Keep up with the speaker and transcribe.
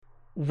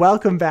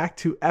Welcome back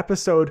to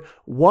episode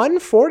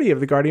 140 of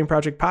the Guardian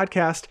Project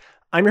podcast.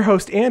 I'm your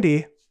host,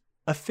 Andy,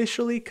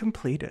 officially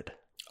completed.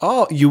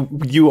 Oh,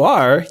 you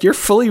are? You're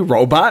fully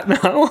robot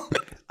now?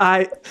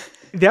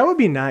 That would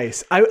be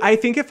nice. I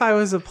think if I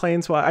was a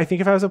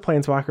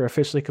planeswalker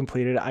officially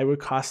completed, I would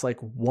cost like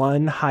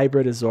one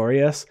hybrid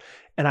Azorius,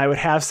 and I would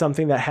have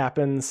something that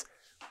happens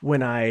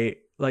when I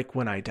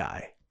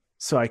die.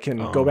 So I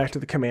can go back to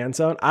the command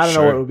zone. I don't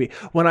know what it would be.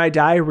 When I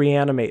die,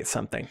 reanimate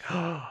something.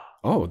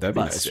 Oh, that'd be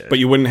Busted. nice. But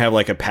you wouldn't have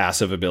like a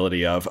passive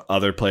ability of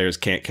other players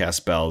can't cast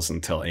spells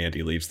until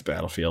Andy leaves the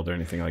battlefield or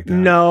anything like that.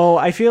 No,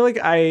 I feel like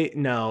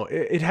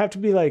it'd have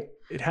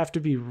to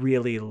be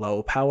really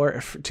low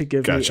power to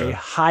give me a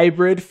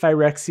hybrid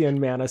Phyrexian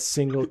mana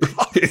single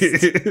cost.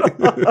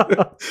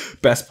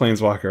 Best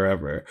planeswalker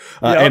ever.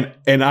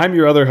 And I'm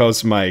your other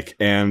host, Mike,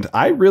 and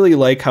I really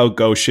like how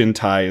Go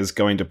Shintai is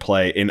going to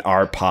play in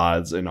our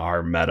pods, in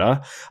our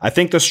meta. I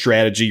think the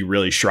strategy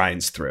really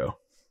shines through.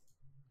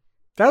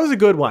 That was a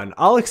good one.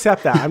 I'll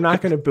accept that. I'm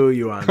not going to boo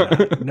you on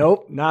that.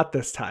 Nope, not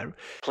this time.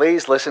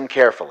 Please listen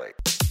carefully.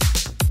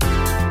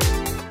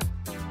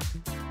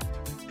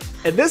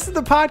 And this is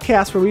the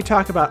podcast where we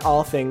talk about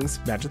all things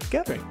Magic the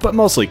Gathering. But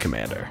mostly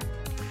Commander.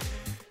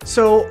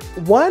 So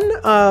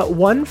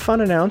one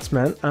fun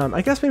announcement,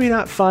 I guess maybe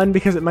not fun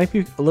because it might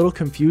be a little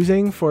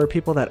confusing for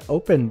people that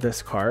opened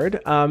this card,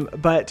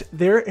 but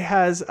there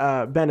has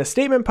been a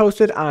statement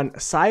posted on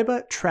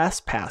Saiba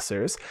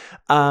Trespassers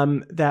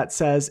that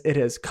says it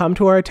has come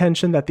to our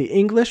attention that the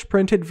English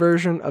printed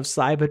version of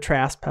Saiba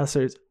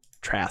Trespassers.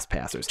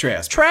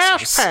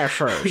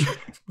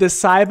 The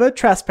Saiba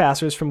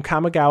Trespassers from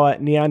Kamigawa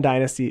Neon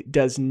Dynasty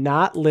does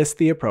not list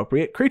the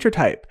appropriate creature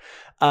type.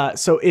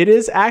 So it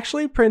is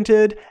actually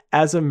printed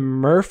as a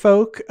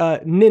Merfolk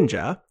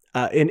ninja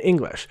in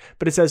English,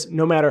 but it says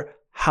no matter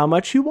how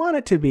much you want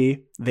it to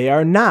be, they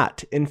are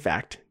not, in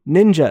fact,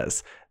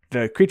 ninjas.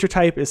 The creature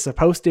type is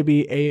supposed to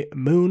be a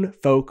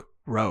Moonfolk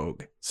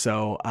rogue.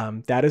 So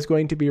that is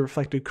going to be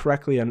reflected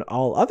correctly on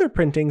all other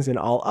printings in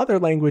all other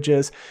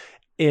languages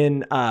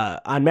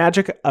on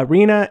Magic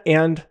Arena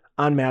and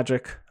on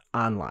Magic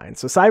Online.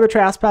 So Saiba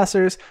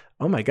Trespassers,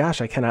 oh my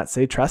gosh, I cannot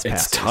say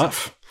Trespassers. It's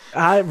tough.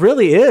 It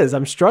really is.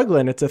 I'm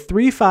struggling. It's a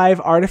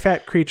 3/5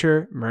 artifact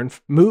creature.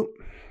 Moonfolk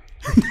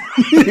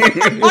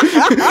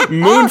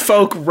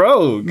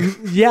rogue.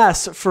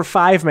 Yes, for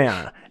 5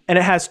 mana. And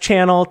it has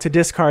channel to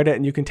discard it,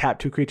 and you can tap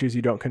 2 creatures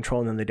you don't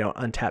control, and then they don't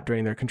untap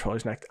during their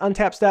controller's next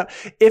untap step.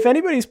 If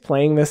anybody's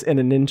playing this in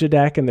a ninja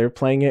deck and they're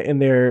playing it in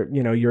their,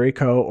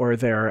 Yuriko or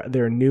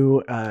their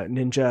new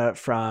ninja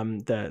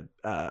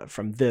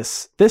from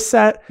this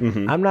set,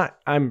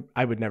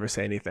 I would never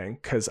say anything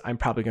because I'm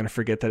probably going to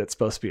forget that it's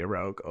supposed to be a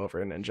rogue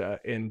over a ninja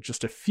in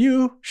just a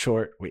few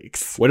short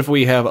weeks. What if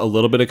we have a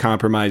little bit of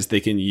compromise? They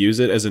can use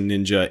it as a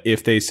ninja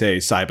if they say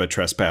Saiba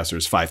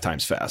Trespassers 5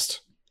 times fast.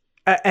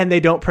 And they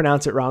don't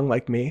pronounce it wrong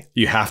like me.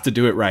 You have to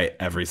do it right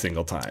every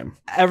single time.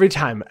 Every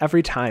time.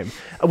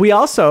 We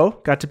also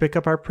got to pick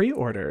up our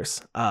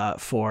pre-orders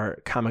for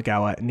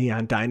Kamigawa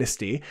Neon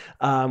Dynasty.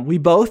 We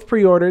both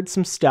pre-ordered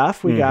some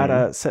stuff. We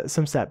got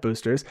some set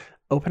boosters.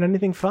 Open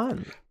anything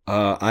fun?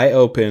 I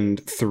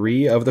opened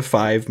 3 of the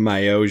 5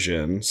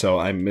 Myosian, so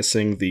I'm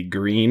missing the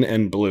green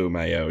and blue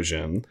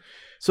Myosian.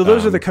 So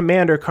those are the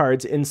commander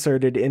cards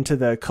inserted into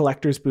the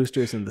collector's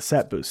boosters and the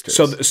set boosters.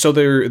 So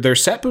they're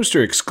set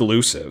booster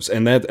exclusives,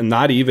 and that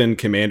not even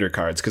commander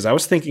cards. Because I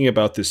was thinking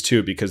about this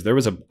too, because there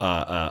was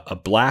a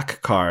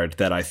black card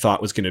that I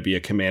thought was going to be a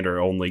commander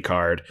only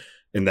card,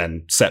 and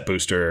then set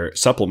booster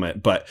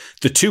supplement. But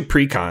the 2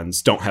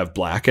 precons don't have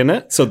black in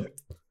it, so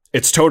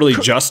it's totally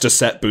just a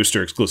set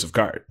booster exclusive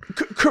card.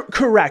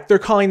 Correct. They're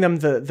calling them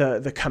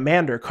the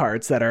commander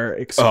cards that are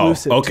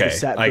exclusive to the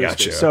set boosters. I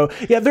got you. So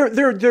yeah,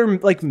 they're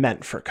like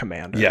meant for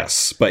commander.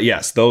 Yes, but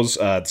yes, those.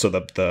 So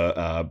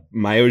the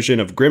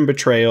Myosian of Grim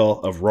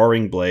Betrayal, of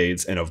Roaring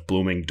Blades, and of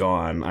Blooming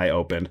Dawn. I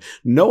opened.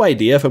 No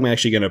idea if I'm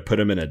actually going to put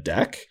them in a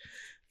deck.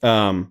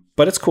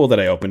 But it's cool that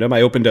I opened them.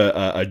 I opened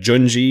a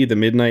Junji, the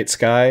Midnight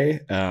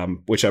Sky,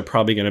 which I'm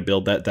probably going to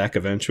build that deck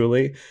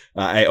eventually.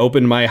 I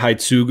opened my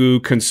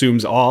Haitsugu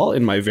Consumes All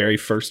in my very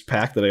first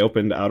pack that I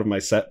opened out of my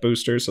set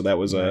booster. So that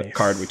was a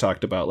card we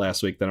talked about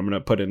last week that I'm going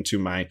to put into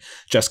my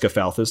Jessica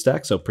Falthus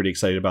deck. So pretty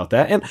excited about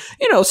that. And,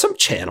 some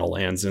channel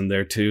lands in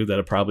there too that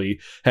I'll probably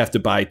have to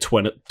buy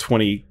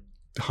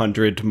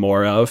 2,000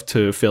 more of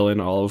to fill in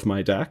all of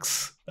my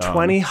decks.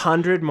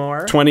 2,000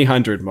 more?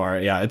 2,000 more.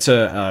 Yeah, it's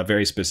a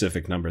very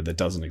specific number that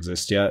doesn't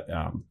exist yet.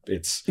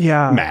 It's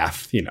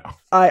math,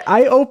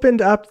 I opened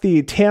up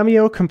the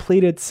Tamiyo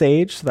Completed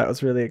Sage, so that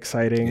was really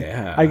exciting.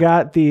 Yeah. I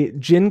got the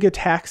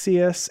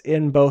Jin-Gitaxias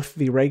in both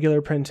the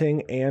regular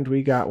printing, and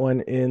we got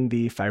one in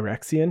the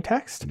Phyrexian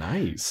text.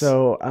 Nice.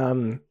 So,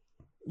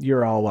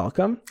 you're all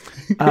welcome.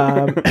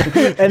 And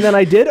then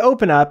I did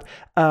open up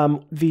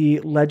the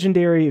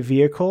legendary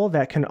vehicle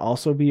that can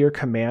also be your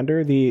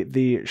commander, the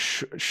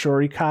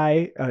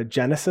Shurikai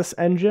Genesis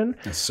engine.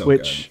 That's so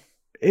good.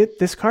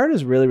 This card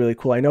is really, really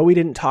cool. I know we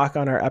didn't talk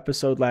on our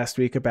episode last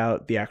week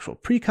about the actual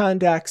precon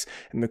decks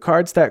and the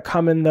cards that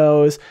come in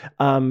those,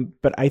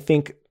 but I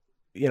think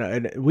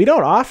and we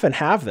don't often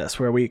have this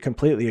where we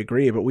completely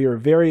agree, but we were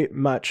very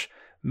much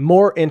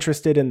more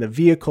interested in the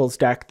vehicles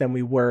deck than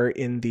we were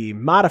in the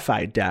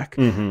modified deck.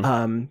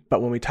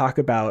 But when we talk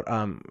about,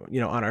 on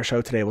our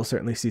show today, we'll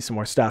certainly see some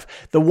more stuff.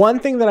 The one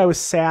thing that I was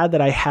sad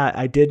that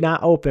I did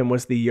not open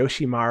was the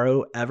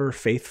Yoshimaru Ever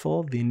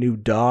Faithful, the new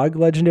dog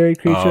legendary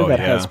creature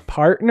has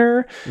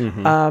partner.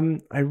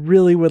 I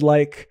really would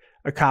like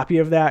a copy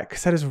of that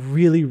because that is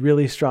really,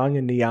 really strong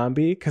in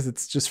Niambi because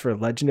it's just for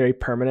legendary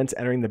permanents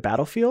entering the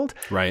battlefield.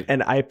 Right.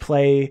 And I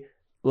play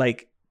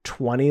like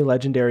 20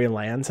 legendary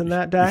lands in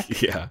that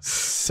deck. Yeah.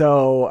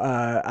 So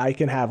I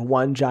can have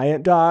one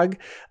giant dog.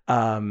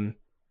 I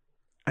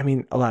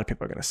mean, a lot of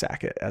people are going to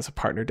sack it as a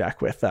partner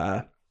deck with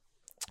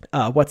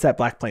what's that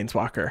Black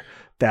Planeswalker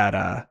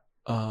that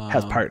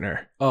has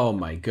partner? Oh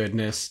my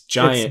goodness.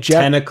 Giant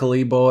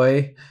tentacly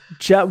boy.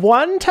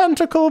 One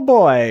tentacle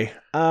boy.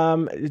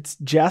 It's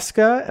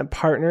Jessica and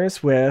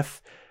partners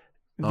with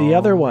the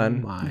other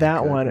one,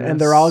 that one, and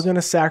they're all going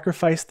to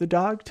sacrifice the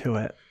dog to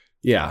it.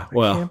 Yeah,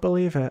 I can't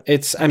believe it.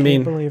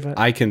 Believe it.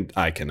 I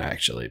can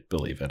actually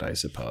believe it, I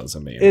suppose. I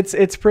mean,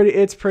 it's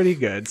pretty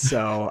good.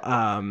 So,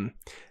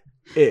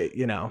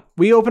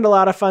 we opened a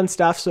lot of fun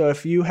stuff. So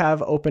if you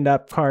have opened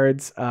up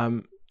cards,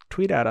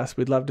 tweet at us.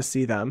 We'd love to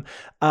see them.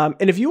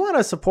 And if you want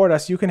to support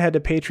us, you can head to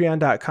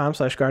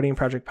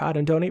patreon.com/GuardianProjectPod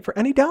and donate for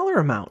any dollar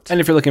amount. And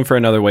if you're looking for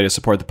another way to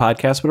support the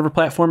podcast, whatever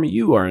platform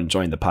you are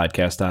enjoying the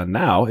podcast on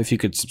now, if you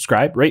could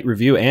subscribe, rate,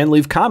 review, and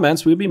leave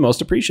comments, we'd be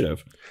most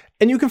appreciative.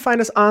 And you can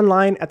find us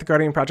online at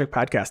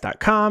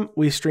theguardianprojectpodcast.com.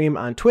 We stream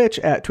on Twitch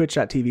at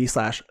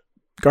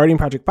twitch.tv/Guardian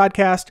Project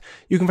Podcast.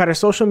 You can find our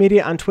social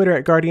media on Twitter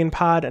at Guardian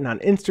Pod and on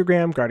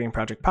Instagram, Guardian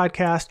Project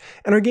Podcast,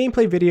 and our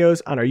gameplay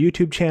videos on our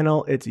YouTube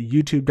channel. It's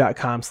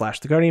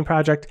youtube.com/The Guardian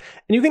Project.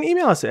 And you can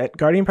email us at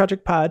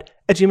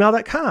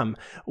guardianprojectpod@gmail.com.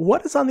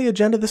 What is on the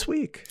agenda this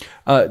week?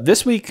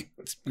 This week,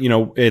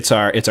 it's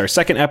our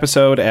second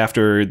episode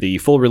after the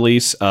full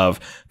release of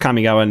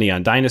Kamigawa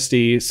Neon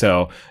Dynasty.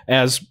 So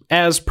as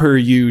per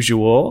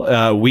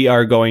usual, we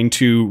are going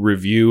to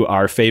review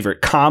our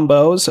favorite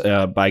combos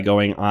by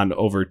going on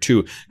over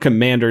to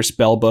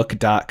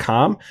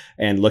commanderspellbook.com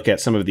and look at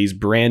some of these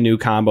brand new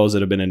combos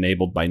that have been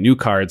enabled by new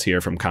cards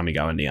here from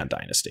Kamigawa Neon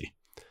Dynasty.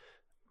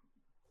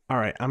 All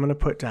right, I'm going to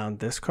put down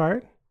this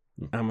card.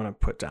 I'm going to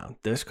put down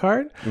this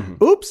card.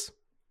 Oops,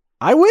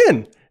 I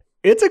win.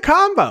 It's a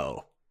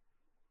combo.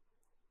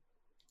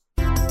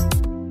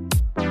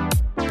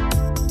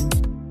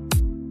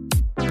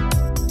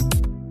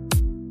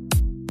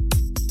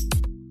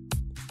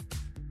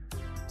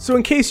 So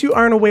in case you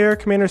aren't aware,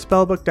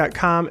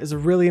 commanderspellbook.com is a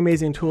really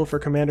amazing tool for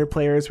Commander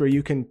players where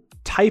you can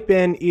type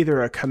in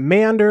either a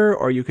commander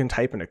or you can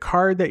type in a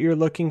card that you're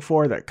looking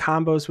for that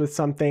combos with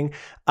something.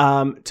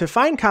 To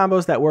find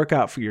combos that work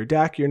out for your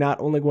deck, you're not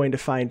only going to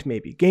find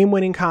maybe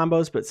game-winning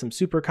combos, but some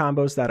super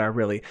combos that are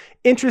really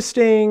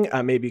interesting,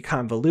 maybe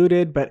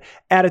convoluted, but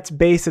at its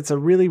base, it's a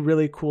really,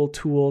 really cool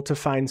tool to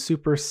find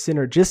super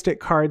synergistic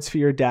cards for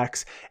your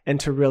decks and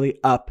to really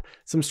up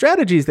some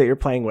strategies that you're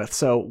playing with.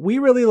 So we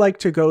really like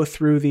to go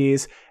through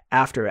these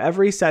after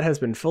every set has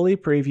been fully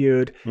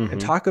previewed and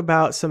talk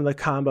about some of the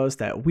combos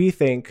that we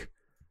think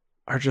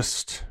are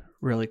just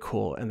really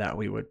cool and that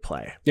we would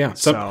play. Yeah.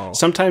 So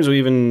sometimes we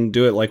even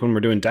do it like when we're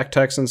doing deck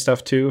techs and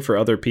stuff too for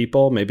other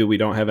people. Maybe we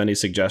don't have any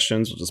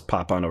suggestions. We'll just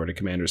pop on over to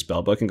Commander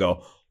Spellbook and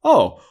go,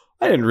 oh,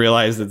 I didn't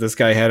realize that this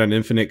guy had an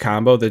infinite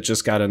combo that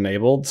just got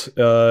enabled,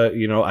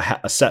 a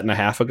set and a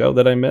half ago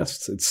that I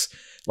missed. It's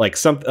like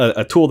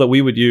a tool that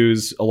we would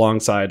use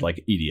alongside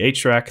like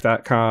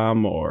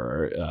edhrec.com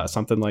or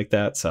something like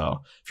that.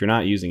 So if you're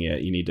not using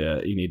it, you need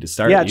to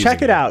start. Yeah,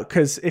 check it out,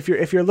 because if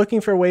you're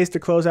looking for ways to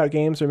close out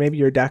games, or maybe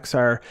your decks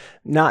are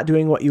not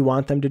doing what you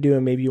want them to do,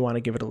 and maybe you want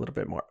to give it a little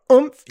bit more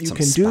oomph, you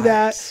can do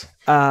that.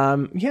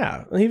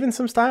 Even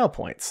some style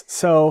points.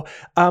 So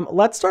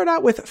let's start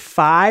out with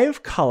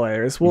 5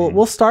 colors.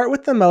 We'll start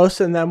with the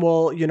most, and then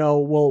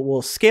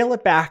we'll scale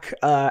it back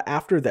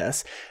after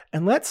this.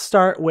 And let's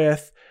start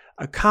with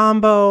a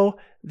combo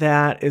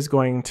that is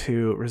going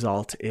to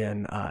result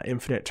in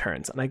infinite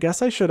turns. And I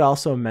guess I should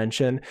also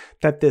mention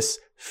that this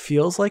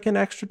feels like an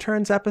extra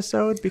turns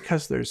episode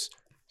because there's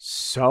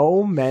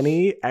so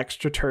many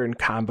extra turn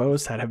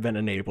combos that have been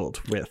enabled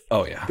with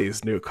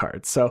these new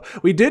cards. So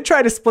we did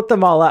try to split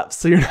them all up.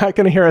 So you're not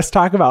going to hear us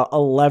talk about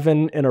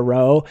 11 in a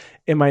row.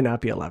 It might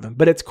not be 11,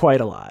 but it's quite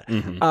a lot.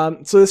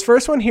 So this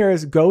first one here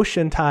is Go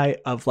Shintai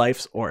of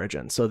Life's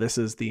Origin. So this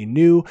is the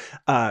new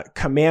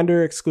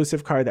Commander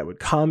exclusive card that would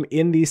come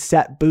in these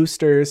set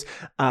boosters.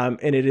 And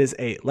it is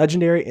a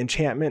legendary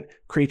enchantment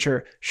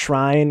creature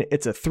shrine.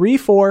 It's a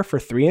 3/4 for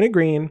 3 and a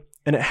green.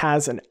 And it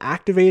has an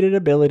activated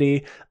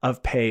ability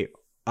of pay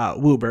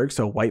WUBRG,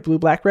 so white, blue,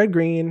 black, red,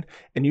 green,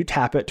 and you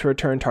tap it to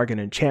return target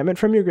enchantment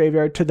from your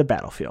graveyard to the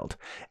battlefield.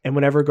 And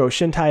whenever Go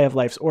Shintai of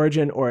Life's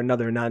Origin or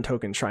another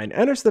non-token shrine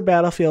enters the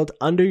battlefield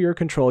under your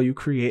control, you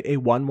create a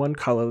 1/1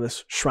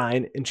 colorless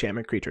shrine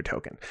enchantment creature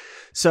token.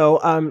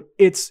 So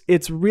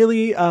it's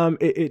really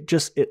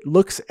it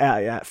looks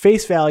at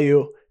face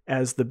value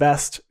as the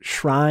best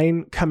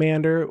shrine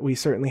commander. We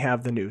certainly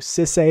have the new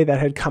Sisay that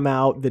had come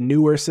out, the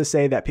newer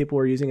Sisay that people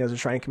were using as a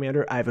shrine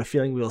commander. I have a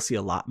feeling we'll see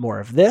a lot more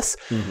of this.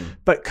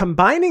 But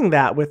combining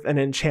that with an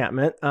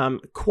enchantment,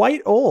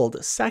 quite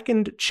old,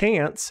 Second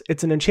Chance.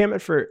 It's an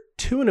enchantment for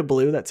 2 and a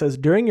blue that says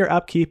during your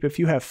upkeep, if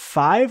you have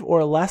 5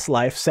 or less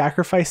life,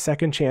 sacrifice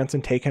Second Chance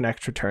and take an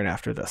extra turn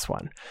after this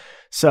one.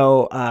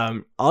 So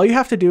all you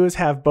have to do is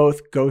have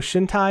both Ghost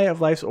Shintai of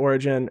Life's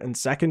Origin and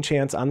Second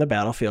Chance on the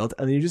battlefield,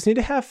 and you just need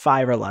to have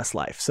 5 or less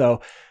life.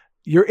 So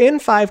you're in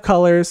 5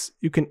 colors.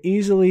 You can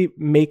easily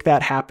make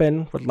that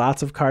happen with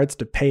lots of cards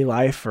to pay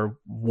life or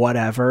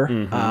whatever.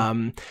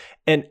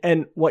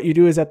 And what you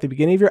do is at the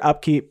beginning of your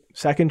upkeep,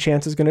 Second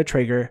Chance is going to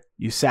trigger.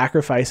 You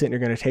sacrifice it, and you're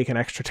going to take an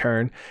extra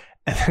turn.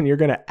 And then you're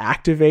going to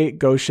activate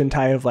Ghost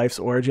Shintai of Life's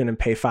Origin and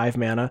pay 5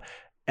 mana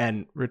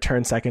and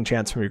return Second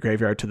Chance from your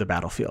graveyard to the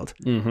battlefield.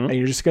 And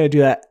you're just going to do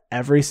that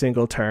every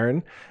single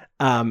turn.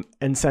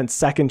 And since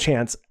Second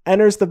Chance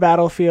enters the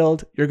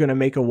battlefield, you're going to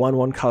make a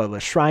 1/1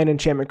 colorless shrine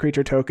enchantment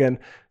creature token.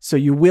 So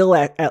you will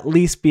at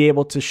least be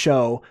able to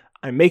show,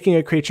 I'm making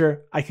a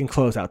creature, I can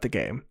close out the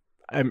game.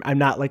 I'm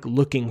not like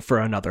looking for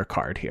another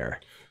card here.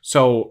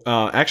 So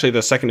actually,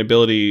 the second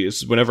ability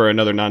is whenever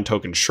another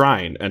non-token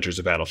shrine enters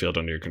a battlefield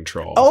under your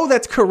control. Oh,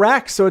 that's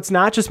correct. So it's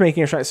not just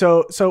making a shrine.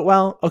 So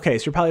well, okay.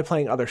 So you're probably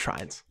playing other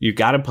shrines. You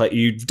got to play.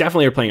 You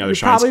definitely are playing other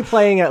shrines. Probably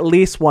playing at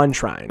least one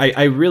shrine.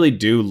 I really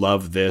do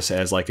love this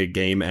as like a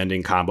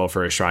game-ending combo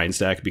for a shrines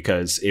deck,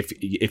 because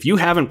if you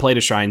haven't played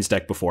a shrines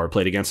deck before,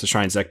 played against a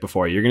shrines deck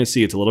before, you're going to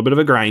see it's a little bit of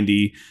a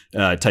grindy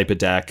type of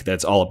deck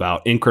that's all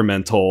about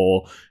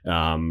incremental.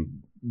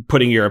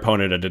 Putting your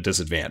opponent at a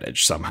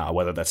disadvantage somehow,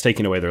 whether that's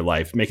taking away their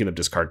life, making them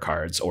discard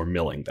cards, or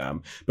milling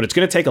them. But it's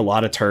going to take a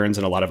lot of turns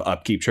and a lot of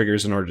upkeep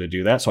triggers in order to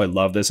do that. So I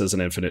love this as an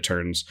infinite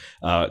turns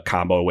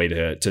combo way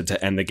to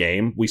end the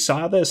game. We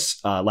saw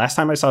this last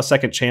time I saw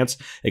Second Chance.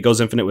 It goes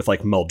infinite with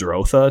like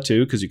Muldrotha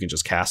too, because you can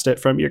just cast it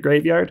from your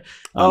graveyard.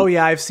 Oh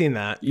yeah, I've seen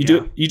that. You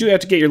do have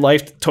to get your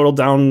life total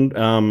down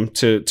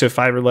to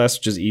 5 or less,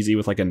 which is easy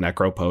with like a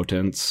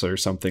Necropotence or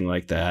something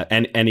like that.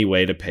 And any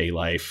way to pay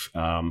life.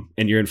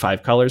 And you're in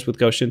 5 colors with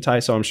Ghost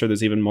Shintai, so I'm sure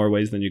there's even more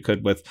ways than you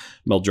could with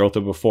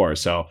Muldrotha before.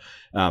 So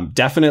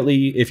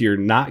definitely, if you're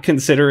not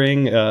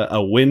considering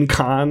a win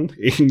con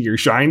in your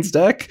Shrines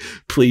deck,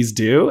 please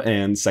do.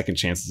 And Second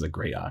Chance is a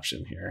great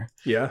option here.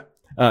 Yeah.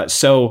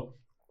 So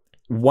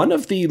one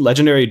of the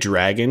legendary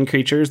dragon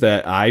creatures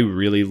that I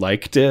really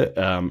liked it.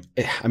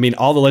 I mean,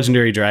 all the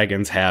legendary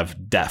dragons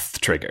have death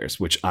triggers,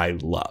 which I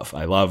love.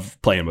 I love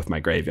playing with my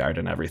graveyard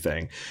and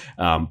everything.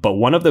 But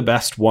one of the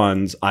best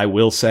ones, I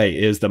will say,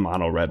 is the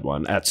mono red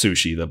one,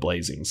 Atsushi, the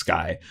Blazing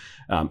Sky.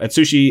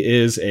 Atsushi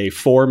is a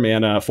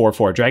 4-mana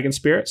 4/4 dragon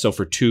spirit. So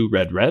for 2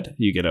 red,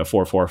 you get a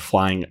 4/4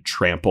 flying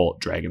trample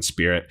dragon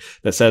spirit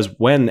that says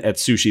when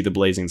Atsushi, the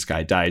Blazing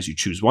Sky, dies, you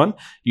choose one.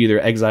 You either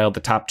exile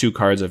the top 2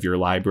 cards of your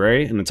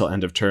library, and until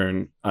end of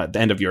turn, the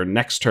end of your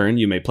next turn,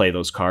 you may play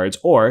those cards,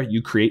 or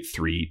you create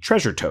 3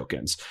 treasure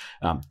tokens.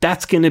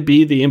 That's going to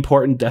be the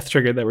important death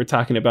trigger that we're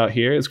talking about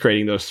here, is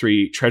creating those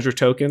 3 treasure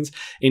tokens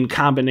in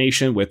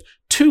combination with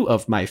 2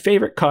 of my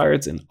favorite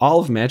cards in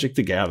all of Magic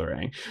the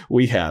Gathering.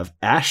 We have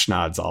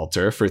Ashnod's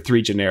Altar for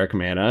 3 generic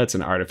mana. It's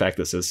an artifact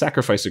that says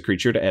sacrifice a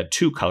creature to add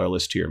 2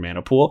 colorless to your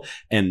mana pool.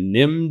 And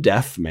Nim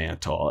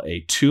Deathmantle,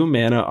 a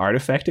 2-mana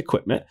artifact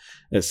equipment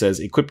that says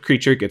equipped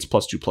creature gets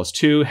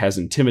 +2/+2, has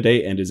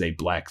Intimidate, and is a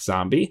black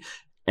zombie.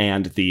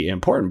 And the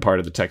important part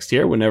of the text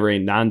here, whenever a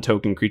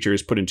non-token creature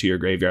is put into your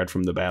graveyard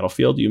from the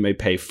battlefield, you may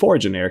pay 4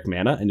 generic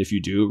mana, and if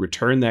you do,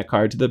 return that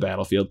card to the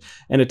battlefield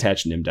and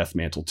attach Nim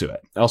Deathmantle to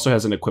it. It also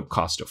has an equip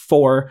cost of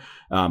 4,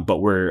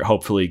 but we're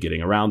hopefully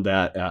getting around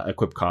that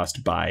equip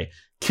cost by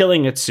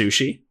killing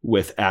Atsushi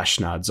with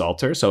Ashnod's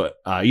Altar. So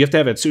you have to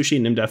have Atsushi,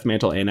 Nim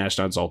Deathmantle, and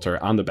Ashnod's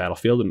Altar on the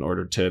battlefield in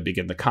order to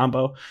begin the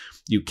combo.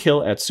 You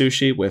kill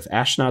Atsushi with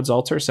Ashnod's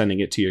Altar,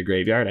 sending it to your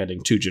graveyard,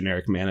 adding 2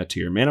 generic mana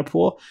to your mana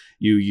pool.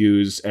 You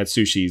use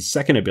Atsushi's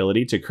second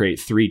ability to create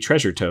 3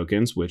 treasure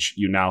tokens, which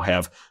you now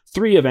have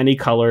 3 of any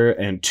color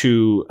and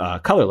 2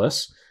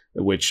 colorless,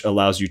 which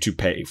allows you to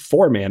pay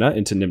 4 mana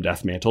into Nim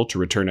Deathmantle to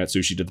return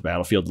Atsushi to the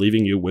battlefield,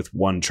 leaving you with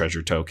 1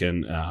 treasure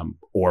token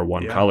or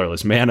 1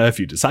 colorless mana if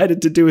you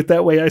decided to do it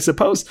that way, I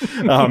suppose.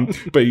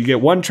 But you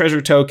get 1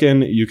 treasure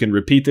token. You can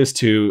repeat this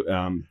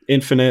to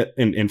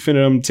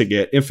infinitum to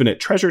get infinite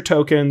treasure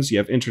tokens. You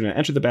have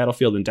enter the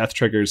battlefield and death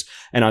triggers.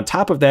 And on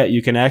top of that,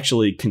 you can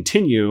actually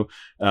continue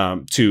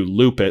to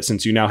loop it.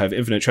 Since you now have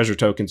infinite treasure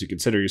tokens, you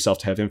consider yourself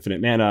to have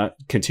infinite mana,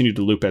 continue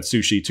to loop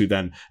Atsushi to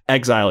then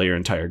exile your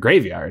entire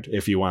graveyard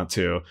if you want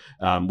to,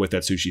 with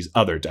Atsushi's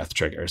other death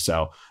trigger.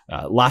 So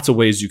lots of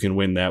ways you can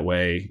win that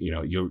way. You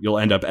know, you'll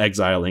end up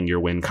exiling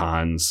your win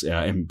cons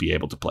and be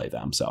able to play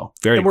them. So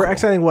and we're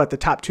exiling what, the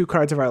top 2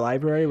 cards of our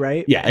library,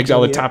 right? Yeah,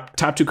 exile the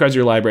top 2 cards of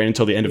your library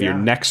until the end of your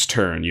next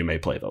turn. You may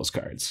play those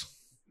cards.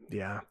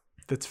 Yeah,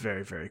 that's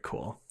very, very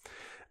cool.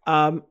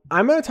 I'm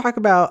going to talk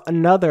about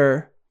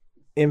another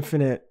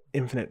infinite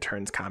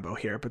turns combo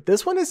here, but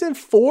this one is in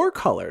 4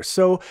 colors.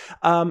 So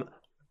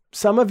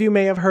some of you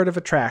may have heard of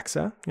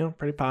Atraxa,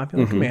 pretty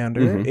popular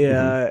commander.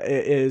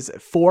 It is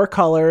 4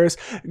 colors,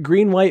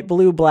 green, white,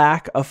 blue,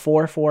 black, a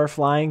 4/4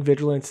 flying,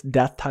 vigilance,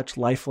 death touch,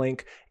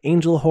 lifelink,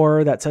 angel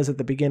horror that says at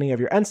the beginning of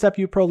your end step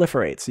you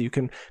proliferate. So you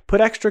can put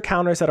extra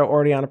counters that are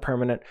already on a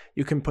permanent.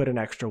 You can put an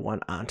extra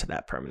one onto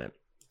that permanent.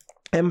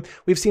 And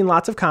we've seen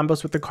lots of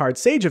combos with the card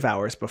Sage of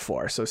Hours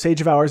before. So Sage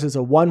of Hours is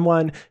a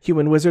 1/1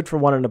 human wizard for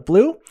 1 and a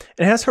blue.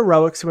 It has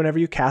heroics, so whenever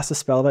you cast a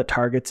spell that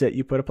targets it,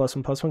 you put a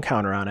 +1/+1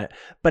 counter on it.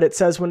 But it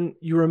says when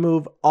you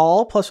remove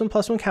all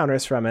 +1/+1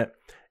 counters from it,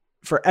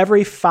 for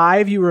every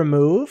 5 you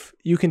remove,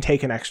 you can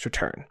take an extra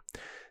turn.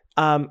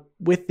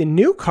 With the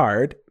new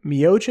card,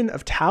 Myojin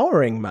of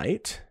Towering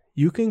Might,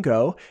 you can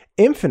go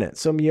infinite.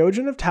 So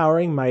Myojin of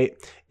Towering Might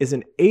is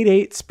an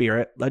 8/8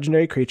 spirit,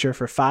 legendary creature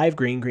for 5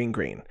 green, green,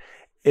 green.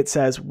 It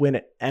says when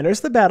it enters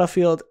the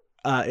battlefield,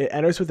 it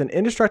enters with an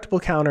indestructible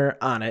counter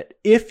on it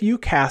if you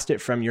cast it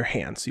from your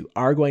hand. So you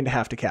are going to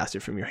have to cast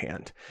it from your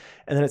hand.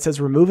 And then it says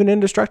remove an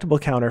indestructible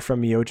counter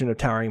from Myojin of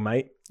Towering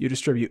Might. You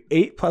distribute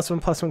 8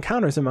 +1/+1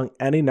 counters among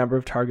any number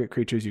of target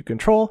creatures you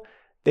control.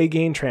 They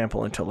gain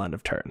trample until end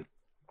of turn.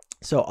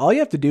 So all you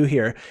have to do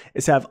here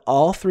is have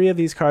all 3 of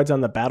these cards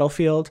on the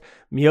battlefield.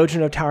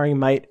 Myojin of Towering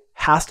Might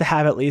has to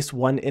have at least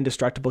 1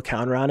 indestructible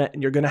counter on it,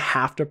 and you're going to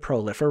have to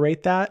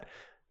proliferate that,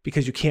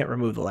 because you can't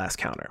remove the last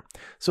counter.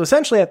 So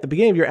essentially at the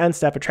beginning of your end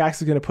step,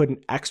 Atraxa is going to put an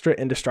extra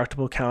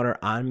indestructible counter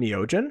on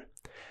Myojin.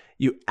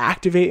 You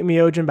activate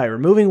Myojin by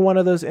removing 1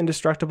 of those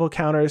indestructible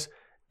counters,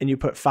 and you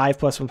put 5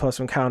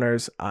 +1/+1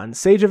 counters on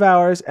Sage of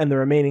Hours, and the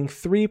remaining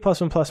 3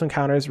 +1/+1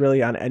 counters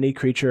really on any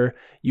creature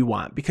you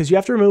want, because you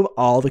have to remove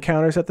all the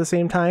counters at the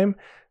same time,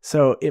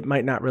 so it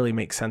might not really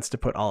make sense to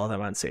put all of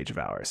them on Sage of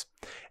Hours.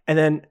 And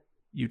then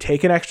you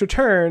take an extra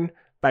turn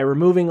by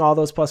removing all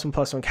those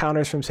 +1/+1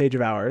 counters from Sage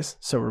of Hours,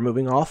 so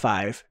removing all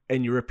 5,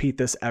 and you repeat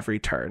this every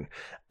turn.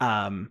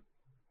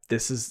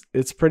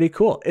 It's pretty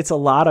cool. It's a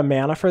lot of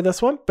mana for this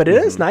one, but it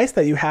is nice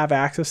that you have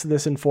access to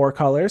this in 4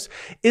 colors.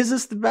 Is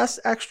this the best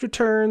extra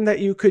turn that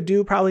you could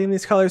do probably in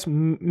these colors?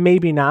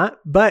 Maybe not,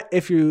 but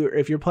if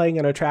you're playing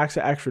an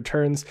Atraxa extra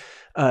turns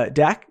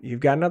deck, you've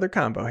got another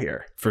combo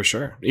here. For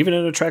sure. Even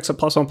in Atraxa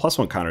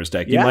 +1/+1 counters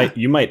deck,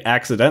 you might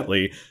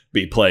accidentally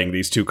be playing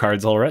these 2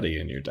 cards already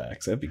in your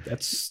decks.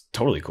 That's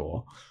totally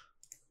cool.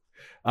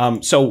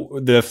 So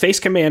the face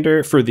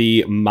commander for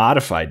the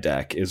modified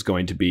deck is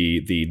going to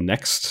be the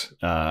next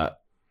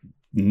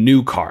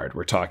new card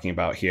we're talking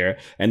about here,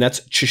 and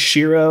that's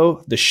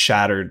Chishiro the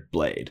Shattered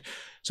Blade.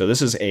 So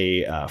this is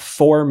a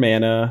 4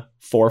 mana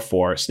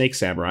 4/4 Snake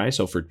Samurai.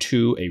 So for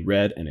 2, a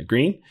red and a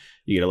green,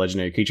 you get a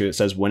legendary creature that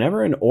says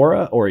whenever an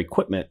aura or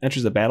equipment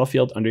enters the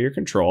battlefield under your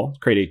control,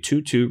 create a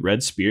 2/2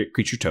 red spirit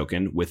creature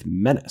token with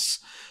menace.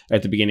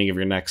 At the beginning of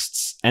your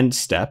end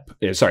step,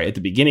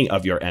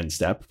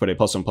 put a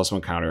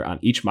 +1/+1 counter on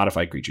each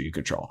modified creature you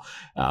control.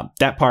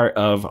 That part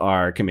of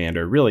our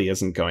commander really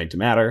isn't going to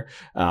matter,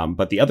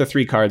 but the other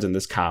 3 cards in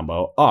this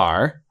combo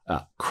are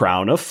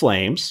Crown of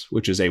Flames,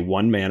 which is a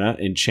 1 mana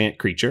enchant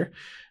creature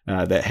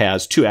that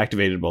has 2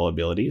 activatable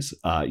abilities.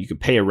 You can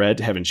pay a red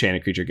to have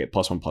enchanted creature get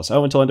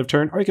 +1/+0 until end of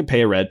turn, or you can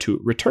pay a red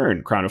to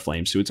return Crown of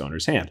Flames to its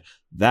owner's hand.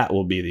 That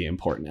will be the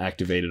important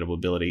activatable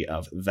ability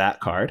of that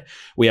card.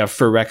 We have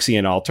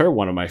Phyrexian Altar,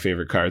 one of my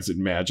favorite cards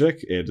in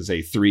Magic. It is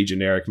a 3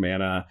 generic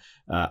mana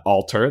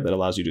altar that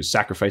allows you to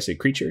sacrifice a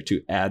creature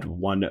to add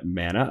 1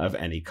 mana of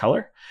any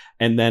color.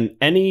 And then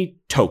any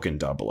token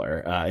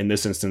doubler. In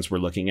this instance, we're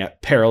looking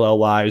at Parallel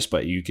Lives,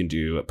 but you can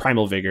do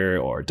Primal Vigor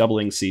or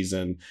Doubling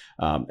Season.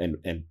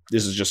 And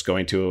this is just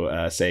going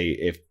to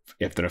say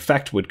if an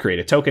effect would create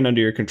a token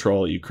under your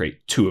control, you create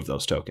 2 of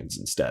those tokens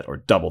instead, or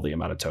double the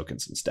amount of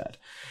tokens instead.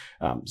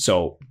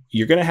 So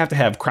you're going to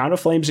have Crown of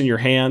Flames in your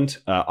hand,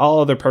 all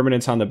other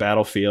permanents on the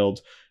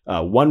battlefield,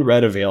 1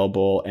 red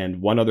available,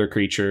 and 1 other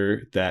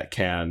creature that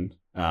can...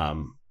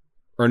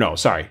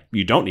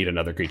 you don't need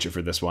another creature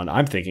for this one.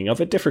 I'm thinking of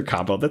a different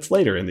combo that's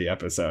later in the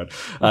episode.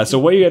 So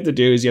what you have to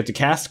do is you have to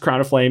cast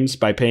Crown of Flames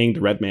by paying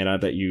the red mana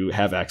that you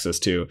have access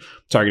to,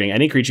 targeting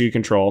any creature you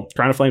control.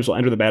 Crown of Flames will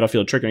enter the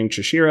battlefield, triggering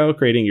Chishiro,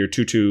 creating your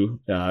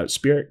 2/2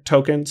 spirit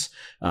tokens.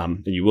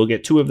 And you will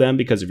get 2 of them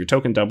because of your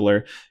token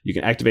doubler. You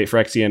can activate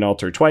Phyrexian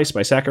Altar twice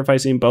by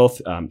sacrificing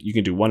both. You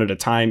can do 1 at a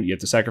time. You have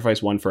to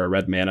sacrifice 1 for a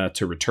red mana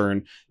to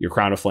return your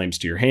Crown of Flames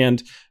to your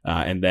hand.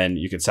 And then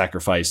you can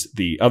sacrifice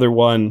the other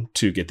one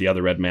to get the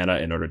other red mana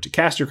in order to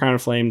cast your Crown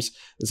of Flames.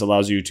 This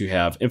allows you to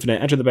have infinite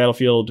enter the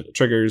battlefield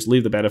triggers,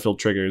 leave the battlefield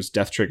triggers,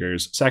 death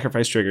triggers,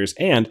 sacrifice triggers,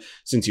 and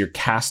since you're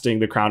casting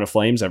the Crown of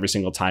Flames every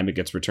single time it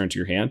gets returned to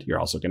your hand, you're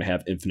also going to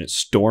have infinite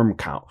storm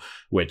count,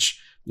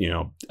 which,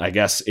 I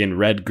guess in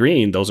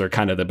red-green, those are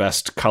kind of the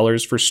best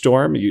colors for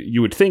storm.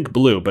 You would think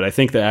blue, but I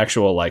think the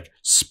actual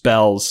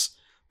spells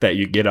that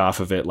you get off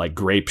of it, like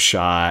Grape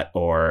Shot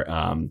or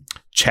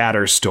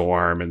Chatter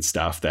Storm and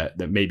stuff, that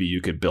maybe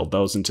you could build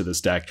those into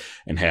this deck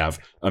and have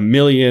a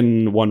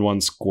million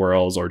 1/1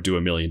 squirrels or do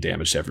a million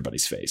damage to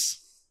everybody's face.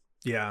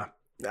 Yeah.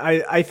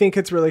 I think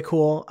it's really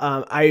cool.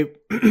 I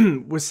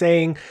was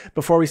saying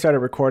before we started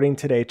recording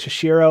today,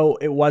 Toshiro,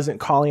 it wasn't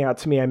calling out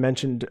to me. I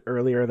mentioned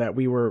earlier that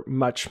we were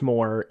much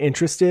more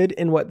interested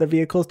in what the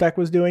vehicles deck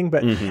was doing.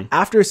 But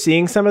after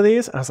seeing some of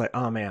these, I was like,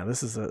 oh man,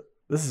 this is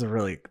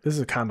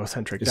a combo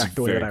centric deck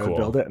the way that I would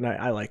build it. And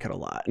I like it a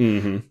lot.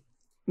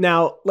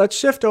 Now, let's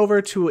shift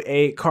over to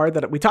a card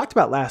that we talked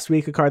about last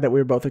week, a card that we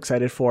were both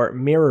excited for,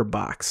 Mirror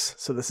Box.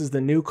 So this is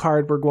the new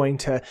card we're going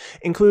to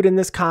include in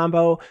this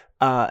combo,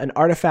 an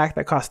artifact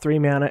that costs 3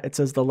 mana. It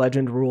says the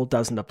legend rule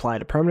doesn't apply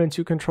to permanents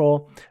you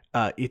control.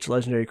 Each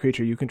legendary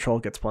creature you control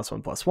gets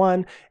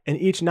 +1/+1,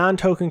 and each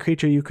non-token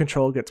creature you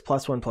control gets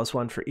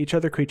 +1/+1 for each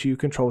other creature you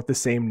control with the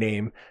same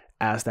name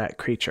as that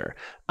creature.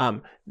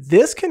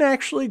 This can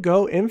actually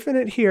go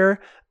infinite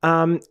here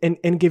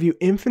and give you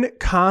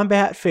infinite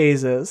combat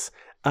phases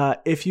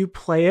if you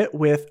play it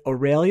with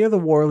Aurelia the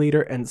War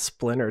Leader and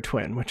Splinter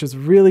Twin, which is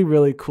really,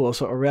 really cool.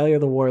 So Aurelia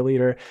the War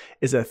Leader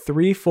is a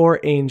 3/4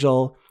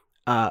 angel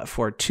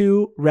for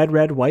 2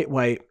 red,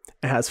 white.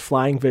 It has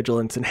flying,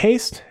 vigilance, and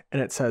haste.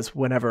 And it says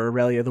whenever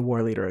Aurelia the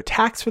War Leader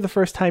attacks for the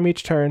first time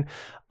each turn,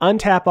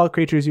 untap all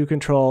creatures you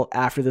control.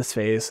 After this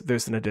phase,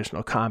 there's an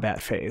additional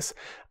combat phase.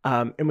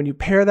 And when you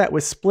pair that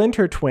with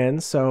Splinter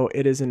Twin, so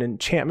it is an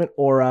enchantment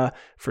aura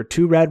for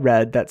 2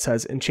 red that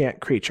says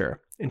enchant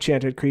creature.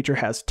 Enchanted creature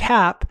has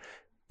tap,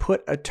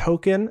 put a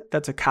token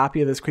that's a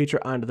copy of this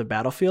creature onto the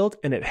battlefield,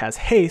 and it has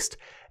haste,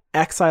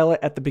 exile it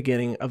at the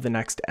beginning of the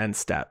next end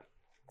step.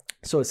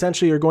 So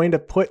essentially you're going to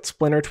put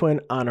Splinter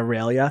Twin on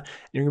Aurelia,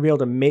 and you're going to be able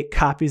to make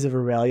copies of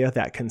Aurelia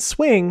that can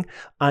swing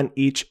on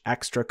each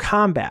extra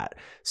combat.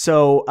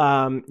 So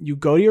you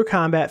go to your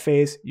combat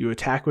phase, you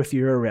attack with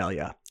your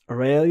Aurelia.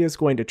 Aurelia is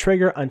going to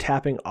trigger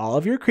untapping all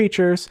of your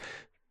creatures,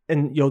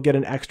 and you'll get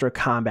an extra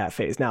combat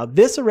phase. Now,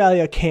 this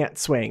Aurelia can't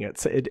swing.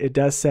 It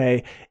does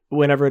say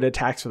whenever it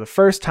attacks for the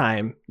first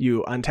time,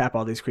 you untap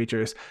all these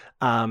creatures.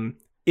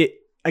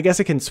 I guess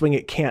it can swing.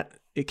 It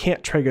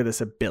can't trigger this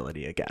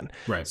ability again.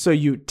 Right. So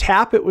you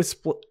tap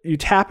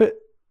it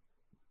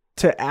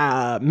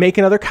to make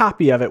another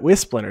copy of it with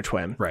Splinter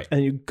Twin. Right.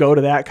 And you go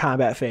to that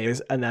combat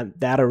phase, and then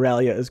that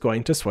Aurelia is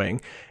going to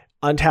swing,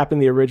 untapping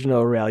the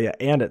original Aurelia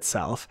and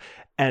itself.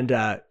 And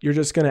you're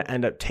just going to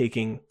end up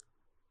taking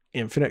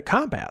infinite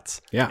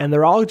combats. Yeah. And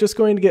they're all just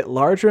going to get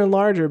larger and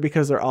larger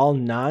because they're all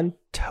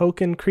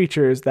non-token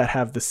creatures that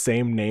have the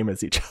same name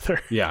as each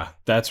other. Yeah,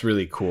 that's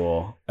really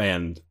cool.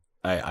 And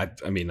I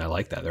mean, I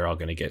like that. They're all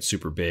going to get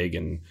super big.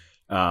 And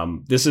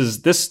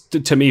this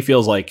to me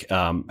feels like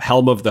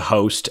Helm of the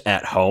Host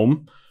at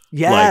home.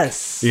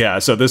 Yes.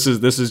 Like, so this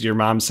is your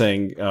mom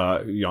saying,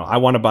 I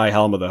want to buy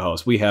Helm of the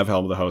Host. We have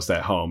Helm of the Host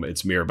at home.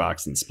 It's Mirror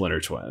Box and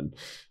Splinter Twin.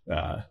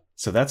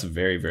 So that's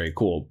very, very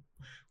cool.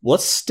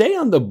 Let's stay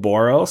on the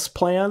Boros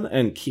plan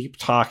and keep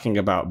talking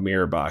about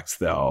Mirror Box,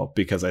 though,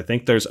 because I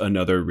think there's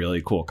another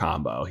really cool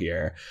combo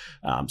here.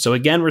 So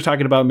again, we're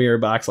talking about Mirror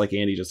Box, like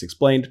Andy just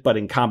explained, but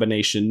in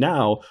combination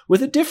now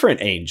with a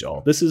different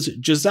angel. This is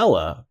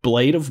Gisela,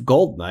 Blade of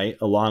Goldnight,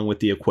 along with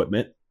the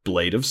equipment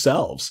Blade of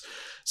Selves.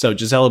 So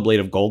Gisela, Blade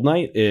of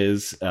Goldnight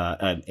is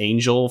an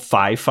angel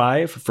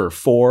 5/5 for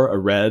 4, a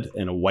red,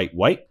 and a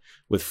white.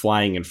 With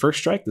flying and first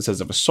strike, this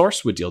says if a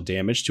source would deal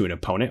damage to an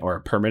opponent or a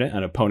permanent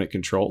an opponent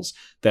controls,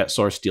 that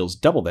source deals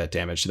double that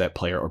damage to that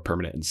player or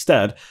permanent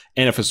instead.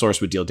 And if a source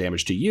would deal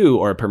damage to you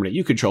or a permanent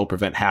you control,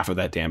 prevent half of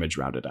that damage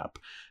rounded up.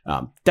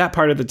 That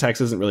part of the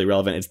text isn't really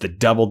relevant. It's the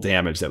double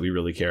damage that we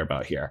really care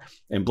about here.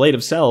 And Blade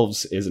of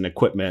Selves is an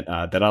equipment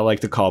that I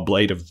like to call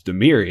Blade of the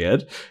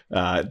Myriad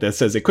that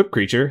says equipped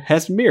creature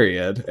has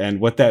Myriad.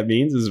 And what that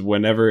means is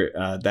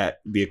whenever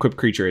that the equipped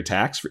creature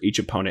attacks for each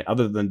opponent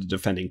other than the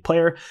defending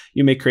player,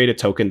 you may create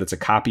a token that's a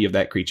copy of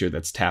that creature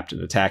that's tapped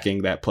and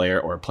attacking that player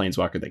or a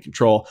planeswalker they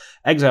control.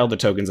 Exile the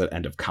tokens at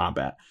end of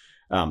combat.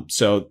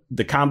 So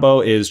the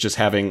combo is just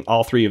having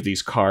all 3 of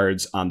these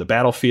cards on the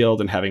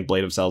battlefield and having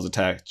Blade of Selves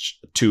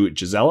attached to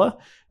Gisela.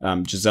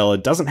 Gisela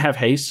doesn't have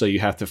haste, so you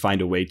have to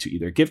find a way to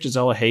either give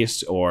Gisela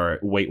haste or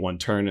wait 1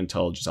 turn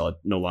until Gisela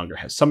no longer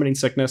has summoning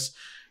sickness.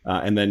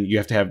 And then you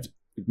have to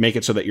make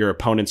it so that your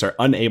opponents are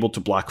unable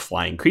to block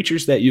flying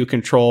creatures that you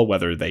control,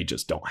 whether they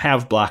just don't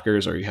have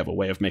blockers or you have a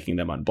way of making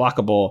them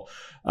unblockable.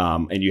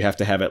 And you have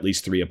to have at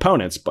least 3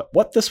 opponents. But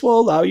what this will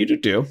allow you to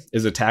do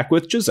is attack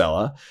with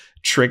Gisela,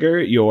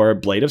 trigger your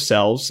Blade of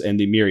Selves and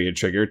the Myriad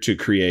trigger to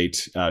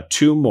create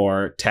 2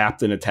 more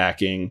tapped and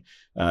attacking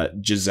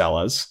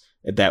Giselas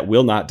that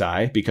will not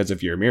die because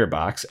of your Mirror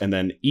Box. And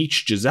then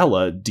each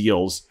Gisela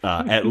deals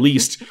at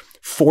least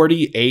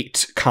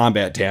 48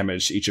 combat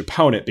damage to each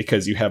opponent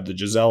because you have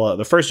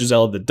the first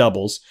Gisela that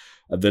doubles,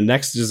 the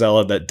next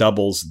Gisela that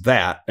doubles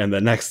that, and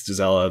the next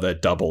Gisela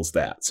that doubles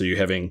that. So you're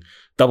having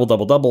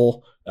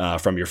double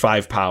from your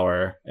 5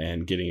 power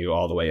and getting you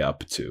all the way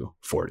up to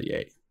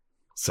 48.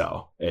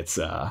 So it's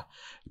a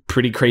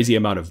pretty crazy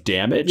amount of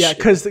damage. Yeah,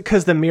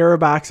 because the Mirror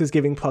Box is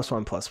giving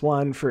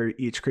 +1/+1 for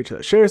each creature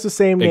that shares the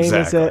same name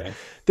as it.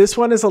 This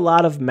one is a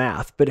lot of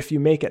math, but if you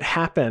make it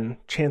happen,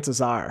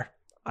 chances are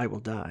I will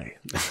die.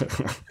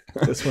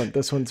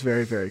 This one's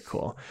very, very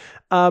cool.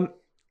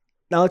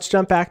 Now let's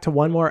jump back to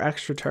one more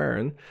extra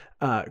turn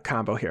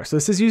combo here. So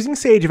this is using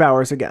Sage of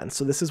Hours again.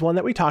 So this is one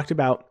that we talked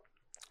about.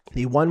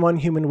 The 1/1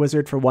 human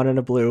wizard for 1 and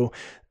a blue.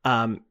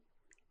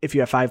 If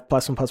you have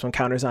 5+1/+1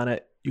 counters on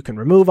it, you can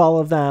remove all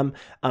of them.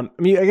 I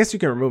guess you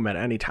can remove them at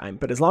any time,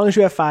 but as long as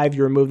you have 5,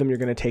 you remove them, you're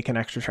going to take an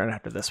extra turn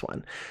after this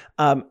one.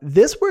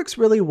 This works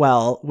really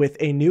well with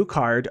a new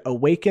card,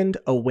 Awakened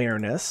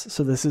Awareness.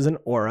 So this is an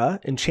aura,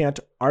 enchant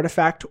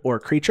artifact or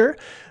creature.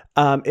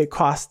 It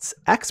costs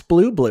X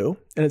blue,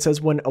 and it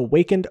says when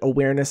Awakened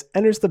Awareness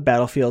enters the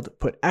battlefield,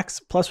 put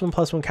X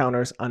 +1/+1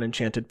 counters on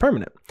enchanted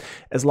permanent.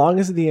 As long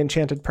as the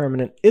enchanted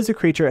permanent is a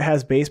creature, it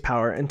has base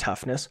power and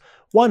toughness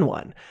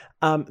 1/1.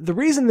 The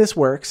reason this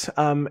works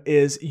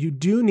is you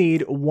do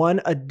need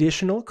one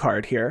additional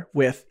card here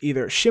with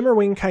either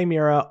Shimmerwing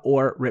Chimera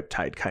or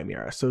Riptide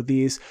Chimera. So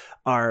these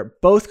are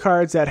both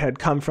cards that had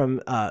come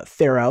from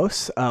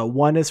Theros.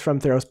 One is from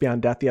Theros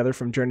Beyond Death, the other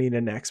from Journey to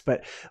Nyx.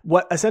 But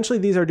what essentially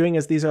these are doing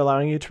is these are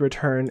allowing you to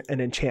return an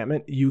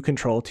enchantment you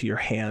control to your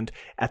hand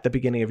at the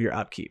beginning of your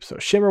upkeep. So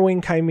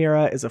Shimmerwing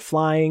Chimera is a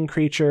flying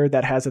creature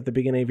that has at the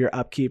beginning of your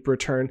upkeep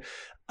return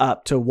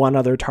up to one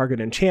other target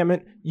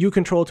enchantment you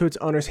control to its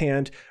owner's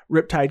hand.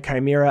 Riptide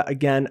Chimera,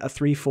 again, a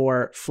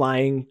 3/4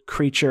 flying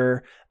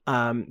creature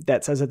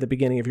that says at the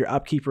beginning of your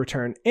upkeep,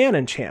 return an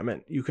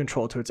enchantment you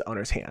control to its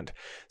owner's hand.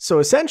 So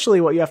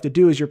essentially what you have to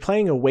do is you're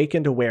playing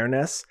Awakened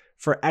Awareness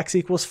for X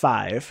 =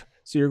 5.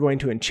 So you're going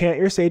to enchant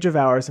your Sage of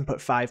Hours and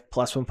put 5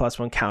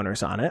 +1/+1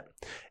 counters on it.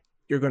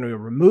 You're going to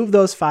remove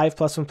those 5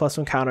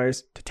 +1/+1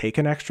 counters to take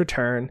an extra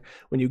turn.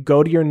 When you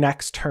go to your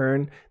next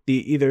turn,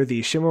 either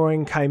the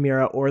Shimmerwing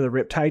Chimera or the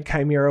Riptide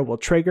Chimera will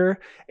trigger,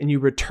 and you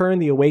return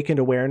the Awakened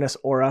Awareness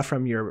aura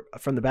from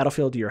the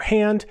battlefield to your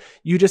hand.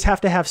 You just have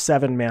to have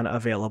 7 mana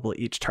available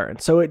each turn.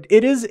 So it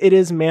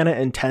is mana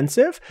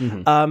intensive,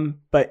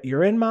 but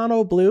you're in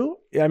mono blue.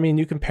 I mean,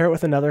 you can pair it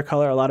with another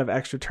color. A lot of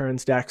extra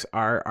turns decks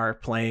are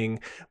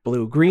playing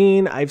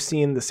blue-green. I've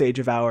seen the Sage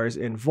of Hours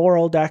in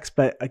Voral decks,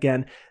 but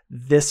again,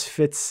 this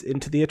fits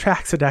into the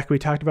Atraxa deck we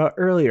talked about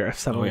earlier if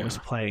someone was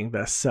playing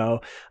this. So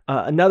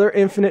another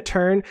infinite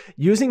turn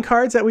using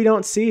cards that we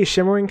don't see.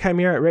 Shimmering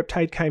Chimera,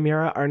 Riptide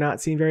Chimera are not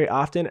seen very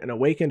often, and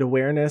Awakened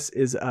Awareness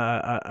is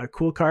a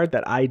cool card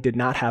that I did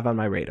not have on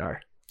my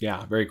radar.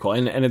 Yeah, very cool.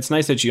 And it's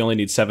nice that you only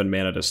need 7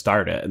 mana to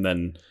start it, and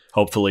then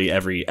hopefully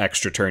every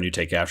extra turn you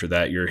take after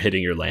that, you're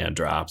hitting your land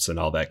drops and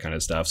all that kind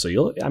of stuff. So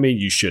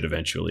you should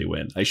eventually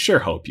win. I sure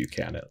hope you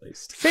can, at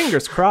least.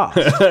 Fingers crossed.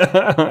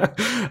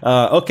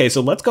 Okay,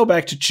 so let's go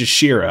back to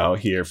Chishiro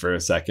here for a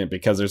second,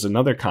 because there's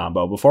another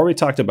combo. Before we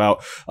talked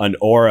about an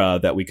aura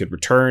that we could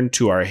return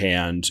to our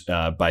hand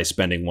by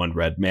spending 1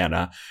 red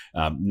mana.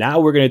 Now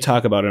we're going to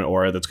talk about an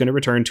aura that's going to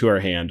return to our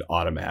hand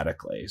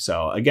automatically.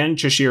 So again,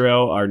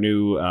 Chishiro, our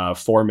new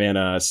 4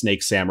 mana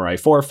Snake Samurai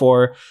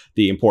 4/4.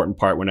 The important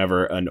part,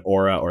 whenever an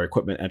aura or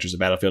equipment enters the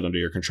battlefield under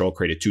your control,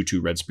 create a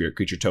 2/2 red spirit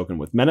creature token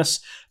with menace.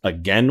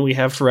 Again, we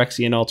have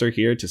Phyrexian Altar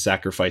here to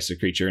sacrifice a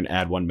creature and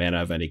add 1 mana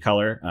of any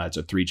color. It's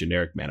a 3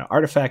 generic mana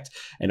artifact.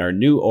 And our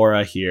new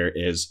aura here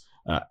is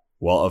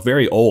a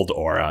very old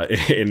aura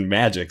in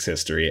Magic's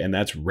history, and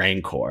that's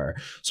Rancor.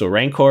 So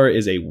Rancor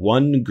is a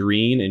 1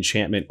 green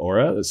enchantment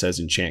aura that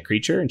says enchant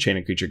creature.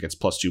 Enchanted creature gets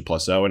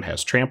 +2/+0 and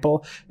has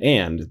trample.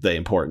 And the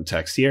important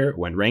text here,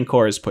 when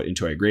Rancor is put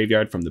into a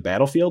graveyard from the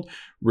battlefield,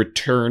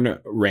 return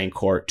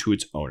Rancor to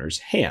its owner's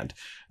hand.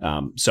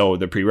 So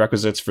the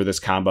prerequisites for this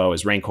combo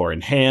is Rancor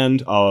in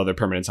hand, all other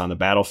permanents on the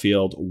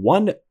battlefield,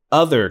 1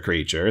 other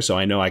creature. So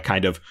I know I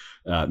kind of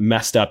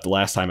messed up the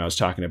last time I was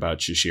talking about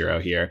Chishiro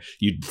here.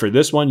 For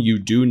this one, you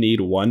do need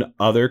 1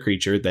 other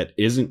creature that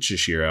isn't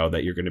Chishiro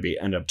that you're going to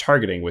end up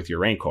targeting with your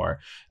Rancor.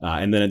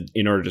 And then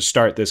in order to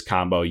start this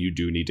combo, you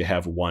do need to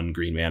have 1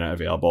 green mana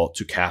available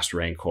to cast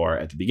Rancor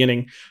at the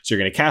beginning. So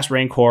you're going to cast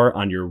Rancor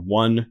on your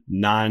 1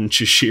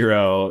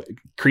 non-Chishiro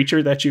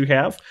creature that you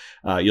have.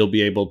 You'll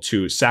be able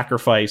to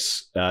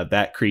sacrifice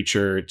that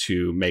creature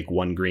to make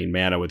 1 green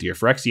mana with your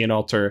Phyrexian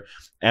Altar.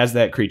 As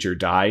that creature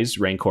dies,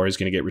 Rancor is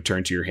going to get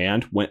returned to your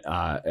hand.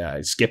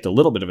 I skipped a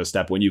little bit of a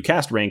step. When you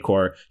cast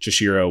Rancor,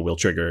 Chishiro will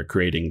trigger,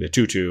 creating the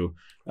 2/2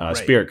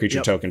 spirit creature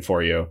token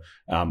for you.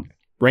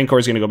 Rancor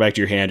is going to go back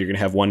to your hand. You're going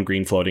to have 1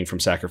 green floating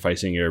from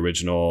sacrificing your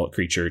original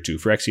creature to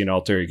Phyrexian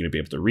Altar. You're going to be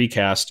able to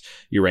recast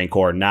your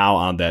Rancor now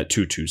on that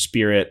 2/2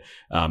 spirit,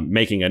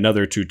 making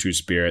another 2/2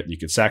 spirit. You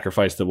could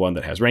sacrifice the one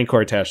that has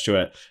Rancor attached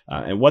to it.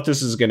 And what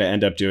this is going to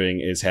end up doing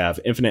is have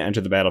infinite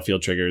enter the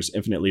battlefield triggers,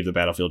 infinite leave the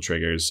battlefield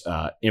triggers,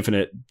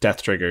 infinite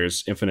death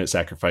triggers, infinite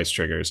sacrifice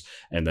triggers.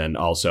 And then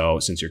also,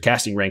 since you're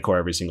casting Rancor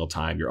every single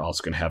time, you're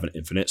also going to have an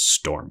infinite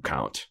storm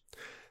count.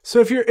 So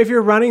if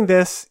you're running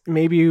this,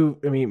 maybe you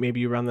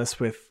run this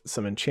with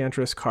some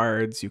Enchantress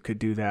cards. You could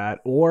do that,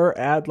 or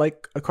add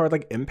like a card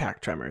like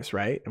Impact Tremors,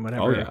 right? And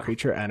whenever a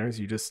creature enters,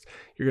 you're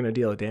going to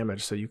deal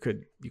damage. So you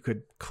could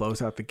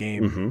close out the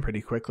game pretty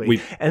quickly.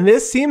 And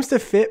this seems to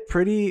fit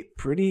pretty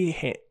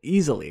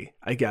easily,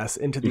 I guess,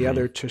 into the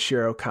other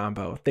Chishiro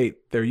combo.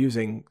 They're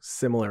using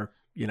similar,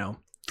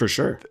 For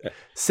sure.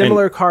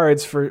 Similar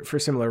cards for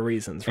similar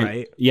reasons,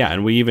 right?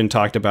 And we even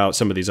talked about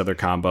some of these other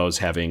combos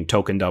having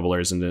token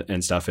doublers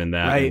and stuff in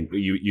that. Right. And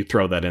you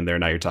throw that in there.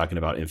 Now you're talking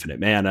about infinite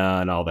mana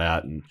and all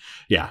that. And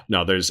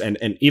there's and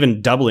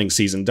even doubling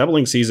season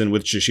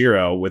with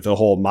Shishiro with the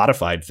whole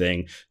modified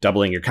thing,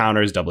 doubling your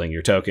counters, doubling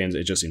your tokens.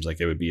 It just seems like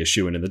they would be a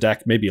shoo-in in the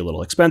deck. Maybe a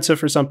little expensive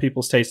for some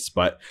people's tastes,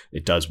 but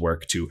it does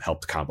work to help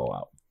the combo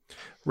out.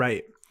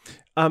 Right.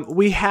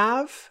 We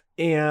have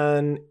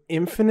an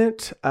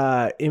infinite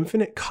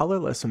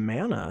colorless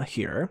mana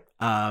here,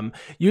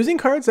 using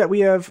cards that we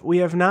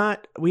have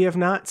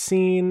not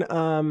seen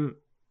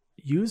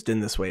used in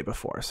this way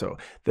before. So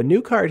the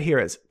new card here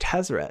is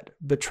Tezzeret,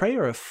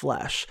 Betrayer of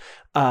Flesh,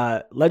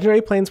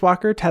 legendary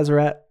planeswalker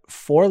Tezzeret,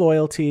 4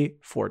 loyalty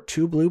for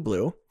 2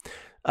 blue.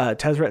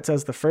 Tezzeret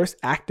says the first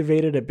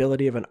activated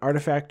ability of an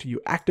artifact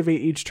you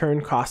activate each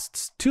turn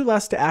costs 2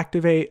 less to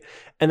activate,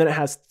 and then it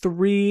has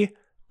 3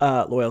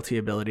 loyalty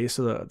ability.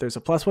 So there's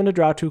a +1 to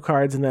draw 2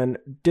 cards and then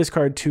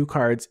discard 2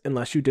 cards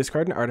unless you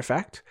discard an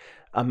artifact.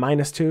 A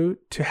 -2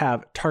 to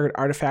have target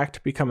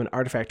artifact become an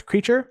artifact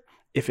creature.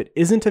 If it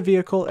isn't a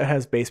vehicle, it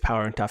has base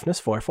power and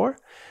toughness 4/4.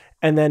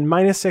 And then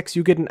 -6,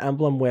 you get an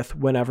emblem with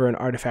whenever an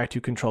artifact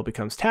you control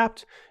becomes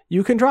tapped,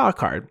 you can draw a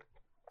card.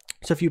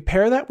 So if you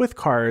pair that with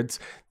cards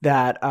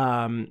that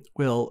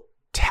will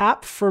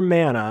tap for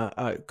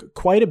mana,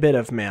 quite a bit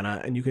of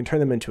mana, and you can turn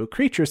them into a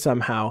creature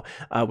somehow,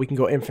 we can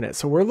go infinite.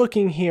 So we're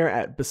looking here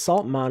at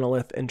Basalt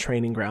Monolith and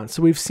Training Grounds.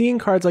 So we've seen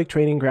cards like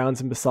Training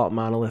Grounds and Basalt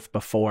Monolith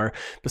before.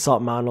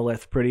 Basalt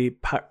Monolith, pretty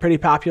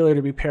popular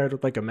to be paired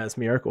with like a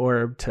Mesmeric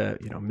Orb to,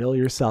 mill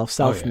yourself,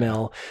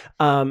 self-mill.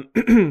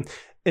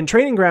 And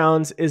Training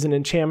Grounds is an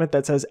enchantment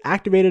that says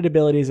activated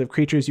abilities of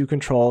creatures you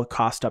control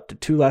cost up to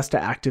 2 less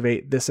to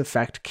activate. This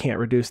effect can't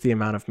reduce the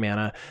amount of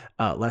mana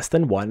less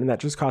than 1, and that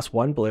just costs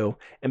 1 blue.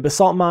 And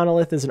Basalt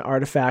Monolith is an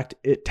artifact.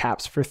 It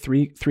taps for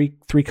three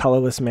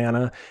colorless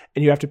mana,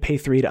 and you have to pay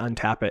 3 to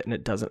untap it, and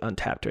it doesn't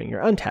untap during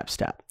your untap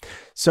step.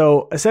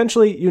 So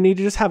essentially, you need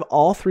to just have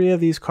all 3 of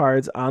these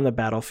cards on the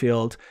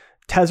battlefield.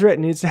 Tezzeret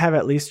needs to have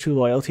at least 2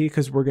 loyalty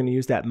because we're going to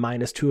use that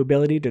 -2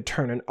 ability to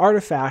turn an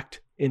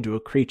artifact into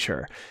a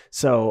creature.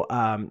 So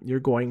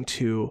you're going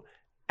to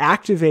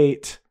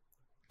activate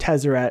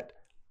Tezzeret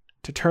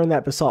to turn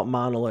that Basalt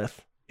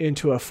Monolith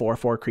into a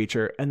 4/4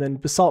 creature, and then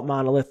Basalt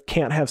Monolith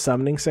can't have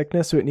summoning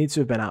sickness, so it needs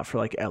to have been out for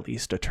like at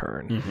least a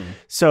turn. Mm-hmm.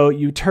 So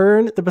you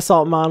turn the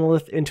Basalt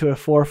Monolith into a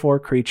 4/4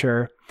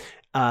 creature.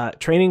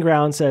 Training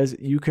Ground says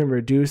you can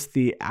reduce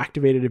the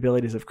activated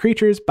abilities of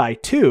creatures by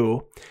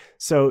 2.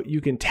 So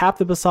you can tap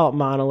the Basalt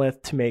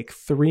Monolith to make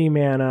 3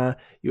 mana.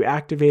 You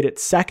activate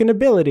its second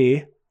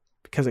ability,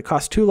 because it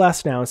costs 2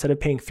 less now. Instead of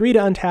paying 3 to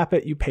untap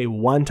it, you pay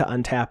 1 to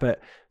untap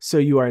it. So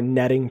you are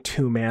netting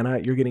 2 mana.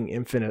 You're getting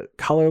infinite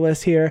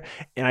colorless here.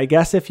 And I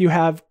guess if you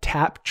have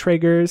tap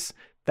triggers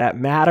that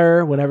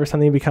matter whenever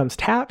something becomes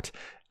tapped,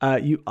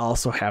 you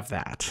also have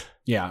that.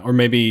 Yeah, or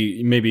maybe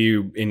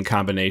you, in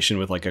combination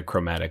with like a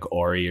Chromatic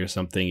Ori or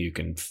something, you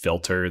can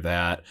filter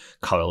that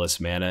colorless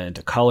mana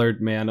into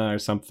colored mana or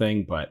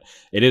something. But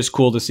it is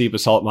cool to see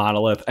Basalt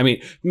Monolith. I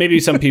mean,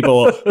 maybe some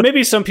people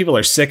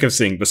are sick of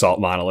seeing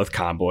Basalt Monolith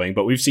comboing,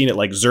 but we've seen it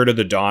like Zerta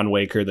the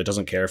Dawnwaker that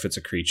doesn't care if it's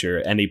a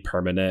creature. Any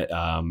permanent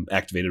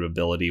activated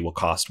ability will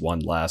cost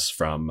 1 less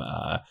from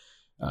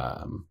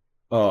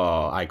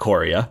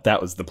Ikoria.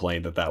 That was the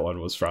plane that one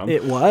was from.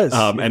 It was.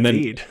 And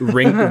then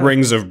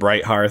Rings of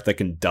Brighthearth that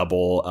can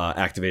double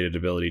activated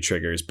ability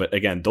triggers. But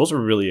again, those are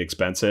really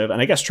expensive.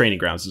 And I guess Training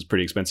Grounds is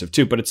pretty expensive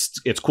too. But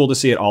it's cool to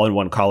see it all in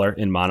one color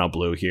in mono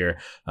blue here,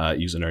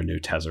 using our new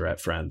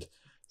Tezzeret friend.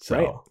 So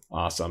right.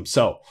 Awesome.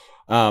 So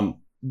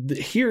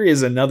here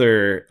is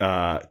another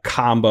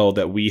combo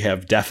that we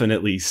have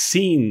definitely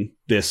seen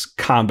this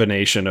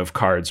combination of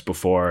cards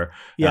before.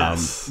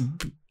 Yes.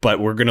 But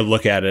we're going to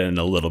look at it in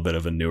a little bit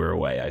of a newer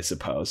way, I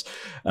suppose.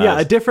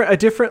 A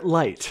different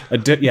light. A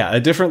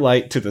different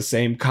light to the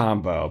same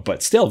combo,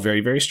 but still very,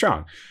 very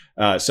strong.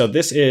 So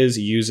this is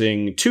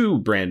using 2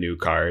 brand new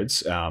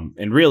cards,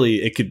 and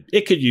really it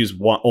could use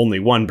only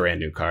one brand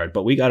new card,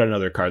 but we got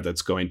another card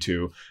that's going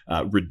to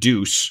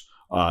reduce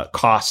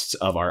costs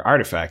of our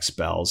artifact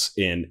spells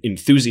in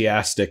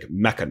Enthusiastic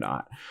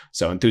Mechanaut.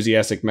 So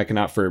Enthusiastic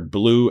Mechanaut for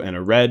blue and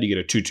a red, you get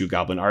a 2/2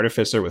 Goblin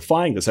Artificer with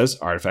flying that says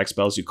artifact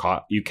spells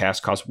you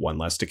cast cost 1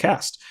 less to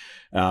cast.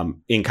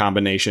 In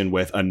combination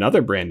with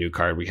another brand new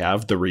card we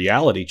have, the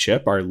Reality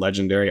Chip, our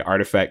legendary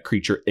artifact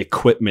creature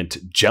equipment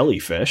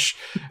jellyfish.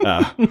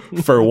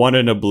 For 1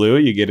 and a blue,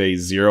 you get a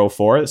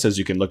 0/4 that says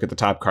you can look at the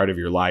top card of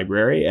your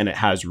library, and it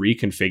has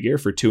reconfigure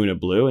for 2 and a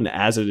blue. And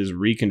as it is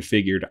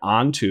reconfigured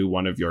onto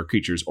one of your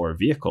creatures or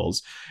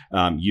vehicles,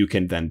 you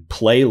can then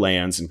play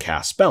lands and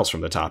cast spells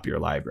from the top of your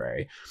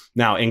library.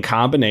 Now, in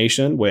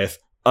combination with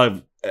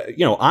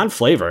on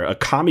flavor, a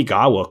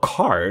Kamigawa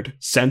card,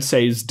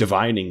 Sensei's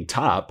Divining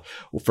Top,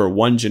 for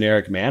 1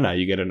 generic mana,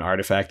 you get an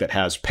artifact that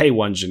has pay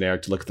 1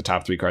 generic to look at the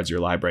top 3 cards of your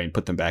library and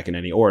put them back in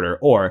any order,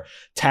 or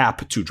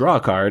tap to draw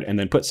a card and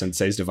then put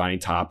Sensei's Divining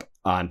Top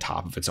on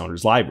top of its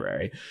owner's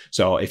library.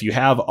 So if you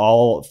have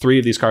all 3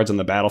 of these cards on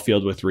the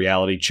battlefield with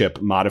Reality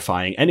Chip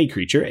modifying any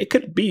creature, it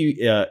could be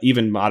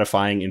even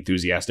modifying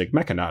Enthusiastic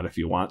Mechanaut if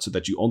you want, so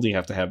that you only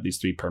have to have these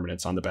 3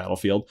 permanents on the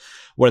battlefield.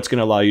 What it's going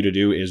to allow you to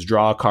do is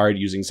draw a card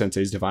using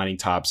Sensei's Divining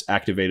Top's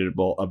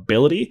activatable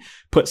ability,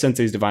 put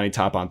Sensei's Divining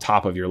Top on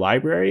top of your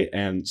library,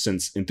 and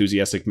since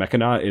Enthusiastic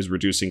Mechanaut is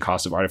reducing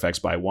cost of artifacts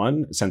by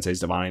 1, Sensei's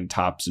Divining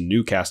Top's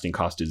new casting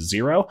cost is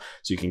 0,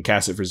 so you can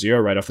cast it for 0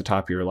 right off the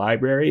top of your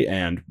library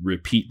and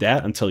repeat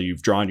that until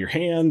you've drawn your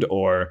hand,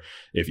 or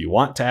if you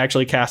want to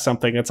actually cast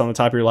something that's on the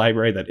top of your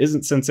library that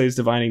isn't Sensei's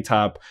Divining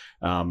Top,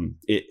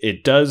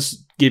 it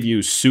does give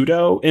you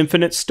pseudo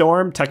Infinite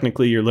Storm.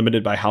 Technically, you're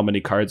limited by how many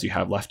cards you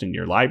have left in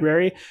your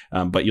library,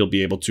 but you'll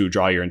be able to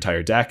draw your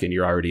entire deck, and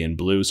you're already in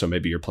blue, so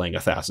maybe you're playing a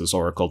Thassa's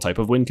Oracle type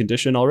of win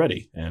condition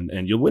already,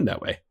 and you'll win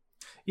that way.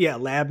 Yeah,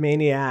 Lab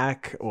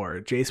Maniac or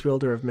Jace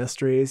Wielder of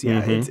Mysteries.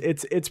 Yeah,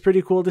 it's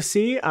pretty cool to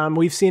see.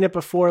 We've seen it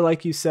before,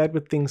 like you said,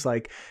 with things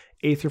like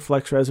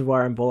Aetherflux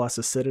Reservoir and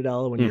Bolas's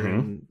Citadel when you're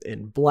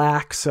in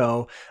black.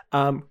 So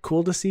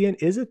cool to see. And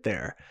is it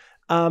there?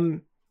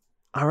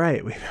 All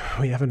right,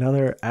 we have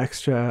another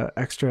extra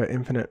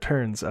infinite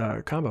turns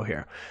combo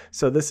here.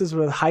 So this is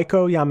with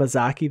Heiko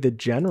Yamazaki the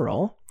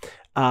General.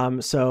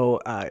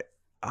 Heiko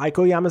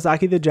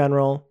Yamazaki the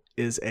General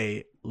is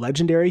a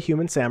legendary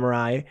human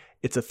samurai.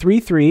 It's a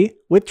 3/3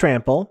 with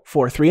trample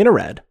for 3 and a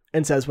red,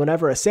 and says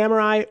whenever a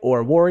samurai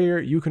or warrior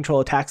you control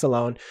attacks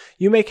alone,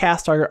 you may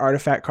cast target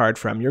artifact card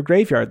from your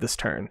graveyard this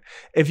turn.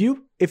 If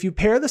you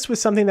pair this with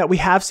something that we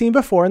have seen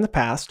before in the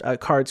past,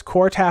 cards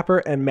Core Tapper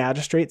and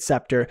Magistrate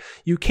Scepter,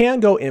 you can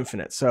go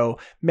infinite. So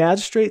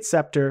Magistrate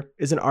Scepter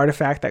is an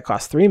artifact that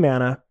costs 3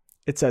 mana.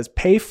 It says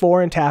pay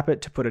 4 and tap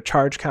it to put a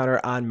charge counter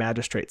on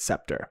Magistrate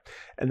Scepter.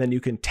 And then you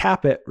can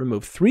tap it,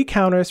 remove 3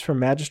 counters from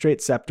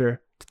Magistrate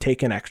Scepter to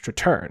take an extra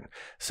turn.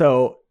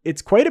 So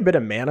it's quite a bit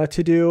of mana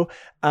to do.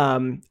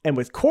 And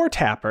with Core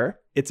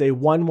Tapper, it's a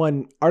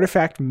 1/1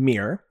 artifact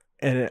mirror,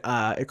 and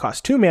it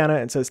costs 2 mana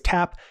and says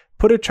tap,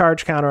 put a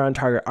charge counter on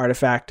target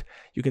artifact.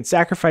 You can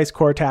sacrifice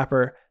Core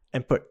Tapper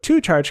and put 2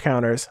 charge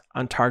counters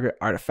on target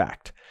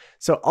artifact.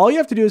 So all you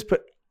have to do is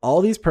put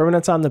all these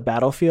permanents on the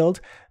battlefield.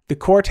 The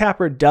Core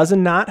Tapper does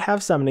not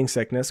have Summoning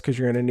Sickness because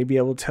you're going to need to be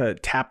able to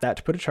tap that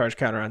to put a charge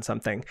counter on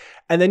something.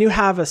 And then you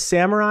have a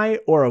samurai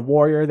or a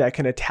warrior that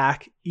can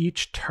attack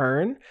each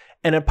turn.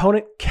 An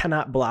opponent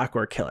cannot block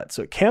or kill it.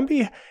 So it can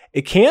be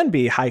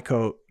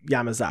Heiko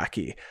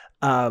Yamazaki.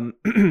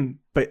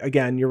 But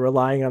again, you're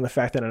relying on the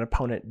fact that an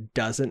opponent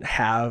doesn't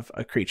have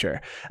a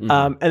creature.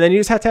 And then you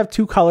just have to have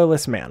 2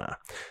 colorless mana.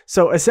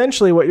 So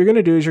essentially what you're going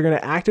to do is you're going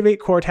to activate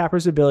Core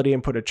Tapper's ability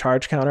and put a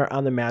charge counter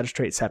on the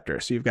Magistrate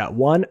Scepter. So you've got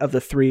 1 of the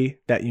 3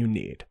 that you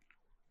need.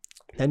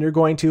 Then you're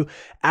going to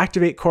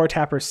activate Core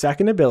Tapper's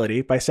second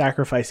ability by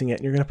sacrificing it.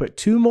 And you're going to put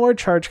 2 more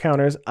charge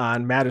counters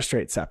on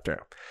Magistrate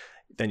Scepter.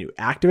 Then you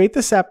activate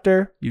the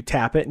Scepter, you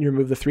tap it, and you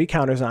remove the 3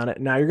 counters on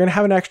it. Now you're going to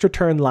have an extra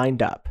turn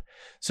lined up.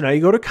 So now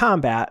you go to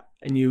combat,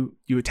 and you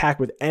attack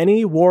with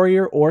any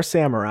warrior or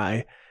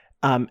samurai,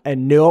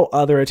 and no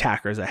other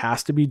attackers. It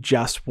has to be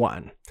just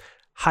 1.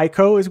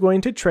 Heiko is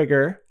going to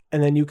trigger,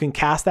 and then you can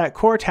cast that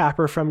Core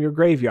Tapper from your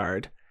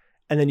graveyard,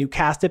 and then you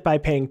cast it by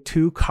paying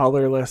 2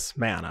 colorless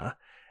mana,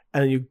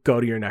 and then you go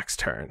to your next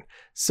turn.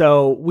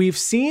 So we've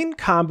seen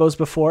combos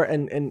before,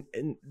 and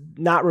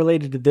not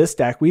related to this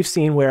deck, we've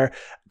seen where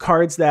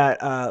cards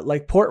that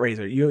like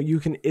Portraiser, you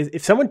can,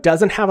 if someone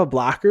doesn't have a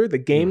blocker, the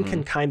game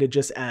can kind of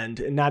just end,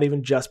 and not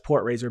even just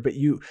Portraiser, but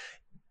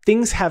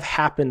things have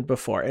happened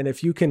before. And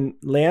if you can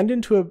land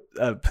into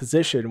a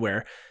position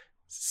where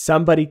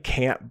somebody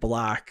can't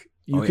block,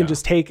 you can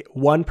just take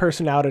one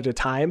person out at a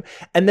time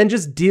and then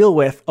just deal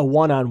with a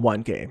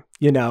one-on-one game,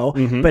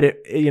 but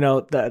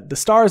the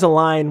stars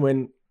align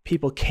when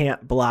people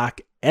can't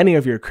block any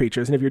of your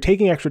creatures. And if you're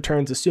taking extra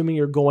turns, assuming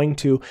you're going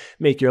to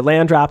make your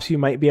land drops, you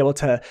might be able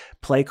to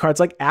play cards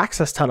like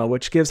Access Tunnel,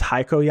 which gives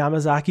Heiko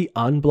Yamazaki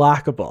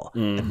unblockable.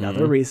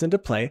 Another reason to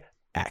play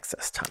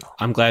Access Tunnel.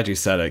 I'm glad you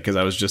said it because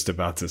I was just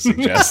about to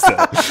suggest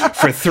it.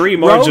 For 3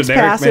 more Rogue's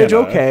generic Passage,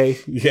 mana. Okay.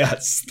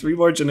 Yes, 3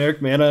 more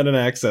generic mana and an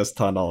Access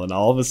Tunnel, and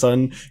all of a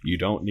sudden you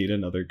don't need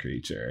another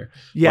creature.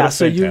 Yeah,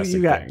 so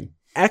you got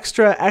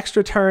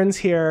extra turns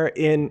here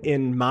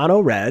in mono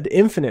red,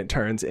 infinite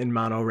turns in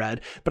mono red.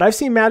 But I've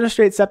seen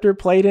Magistrate Scepter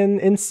played in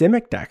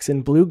Simic decks,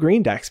 in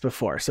blue-green decks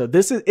before. So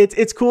this is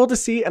it's cool to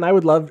see, and I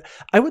would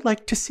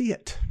like to see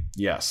it.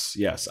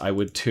 Yes, I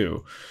would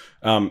too.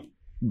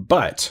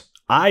 But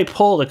I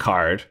pulled a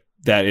card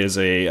that is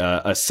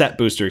a set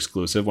booster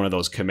exclusive, one of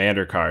those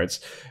commander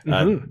cards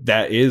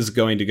that is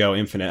going to go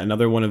infinite.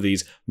 Another one of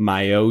these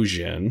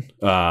Myosian.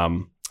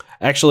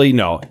 Actually,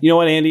 no. You know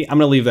what, Andy? I'm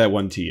going to leave that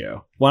one to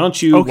you. Why don't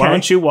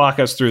you walk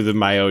us through the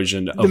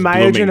Myosian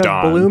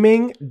of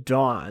Blooming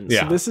Dawn?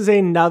 Yeah. So this is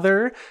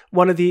another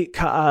one of the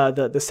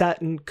set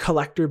and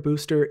collector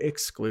booster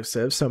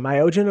exclusives. So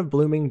Myosian of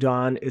Blooming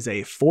Dawn is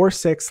a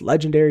 4/6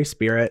 legendary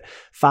spirit,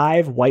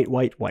 5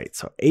 white.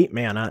 So 8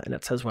 mana, and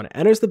it says when it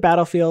enters the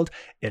battlefield,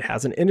 it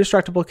has an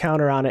indestructible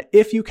counter on it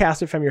if you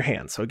cast it from your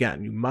hand. So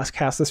again, you must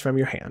cast this from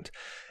your hand.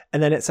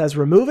 And then it says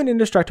remove an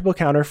indestructible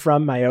counter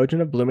from Myojin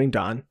of Blooming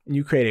Dawn. And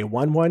you create a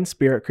 1/1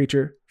 spirit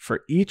creature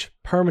for each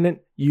permanent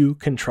you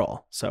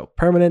control. So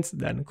permanents,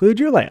 that include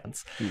your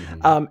lands.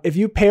 If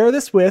you pair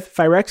this with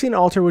Phyrexian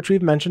Altar, which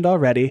we've mentioned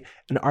already,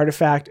 an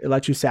artifact, it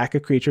lets you sack a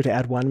creature to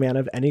add 1 mana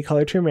of any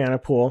color to your mana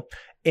pool,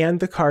 and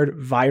the card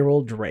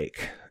Viral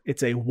Drake.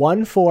 It's a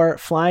 1/4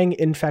 flying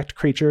infect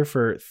creature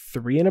for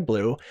 3 and a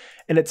blue,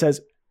 and it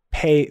says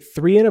pay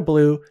 3 and a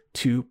blue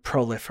to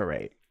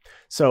proliferate.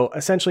 So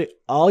essentially,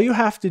 all you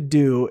have to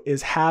do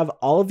is have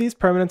all of these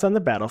permanents on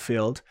the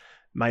battlefield.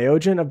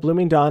 Myojin of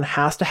Blooming Dawn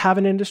has to have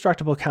an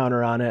indestructible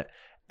counter on it,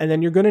 and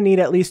then you're going to need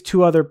at least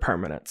 2 other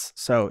permanents.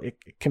 So it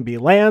can be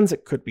lands,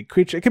 it could be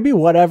creature, it could be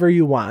whatever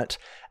you want.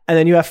 And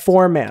then you have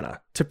 4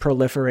 mana to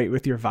proliferate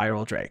with your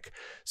Viral Drake.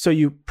 So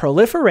you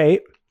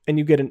proliferate, and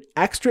you get an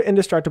extra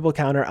indestructible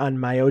counter on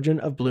Myojin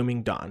of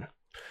Blooming Dawn.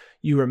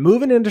 You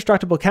remove an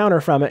indestructible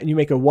counter from it, and you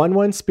make a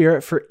 1/1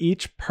 spirit for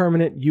each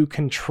permanent you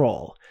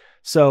control.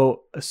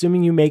 So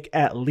assuming you make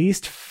at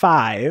least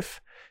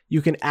 5,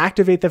 you can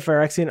activate the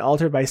Phyrexian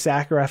Altar by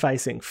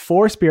sacrificing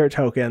 4 spirit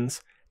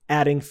tokens,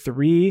 adding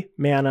 3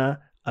 mana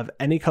of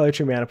any color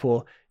to your mana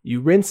pool.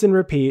 You rinse and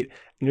repeat,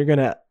 and you're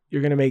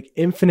gonna make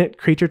infinite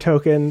creature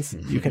tokens.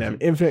 You can have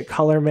infinite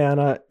color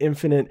mana,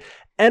 infinite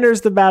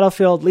enters the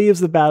battlefield,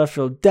 leaves the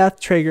battlefield, death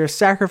triggers,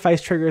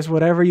 sacrifice triggers,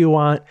 whatever you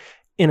want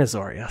in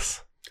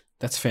Azorius.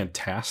 That's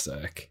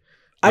fantastic.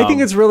 I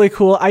think it's really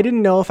cool. I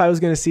didn't know if I was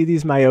going to see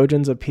these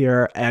Myojins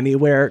appear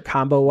anywhere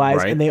combo-wise,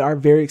 right? And they are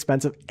very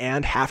expensive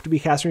and have to be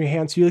cast from your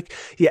hands. So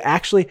you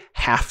actually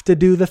have to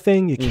do the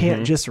thing. You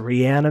can't just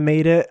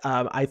reanimate it.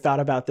 I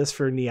thought about this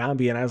for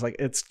Niambi, and I was like,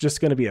 it's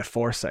just going to be a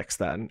 4/6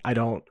 then.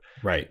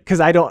 Right. Because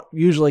I don't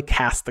usually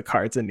cast the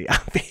cards in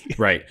Niambi.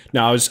 Right.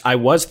 Now, I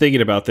was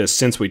thinking about this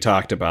since we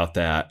talked about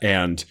that,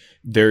 and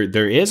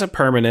there is a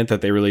permanent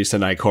that they released in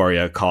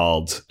Ikoria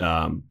called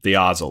the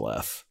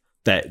Ozolith.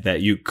 That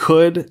you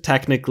could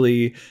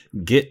technically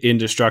get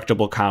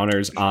indestructible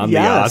counters on the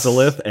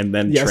Ozolith and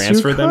then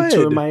transfer them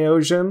to a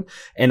Myojin.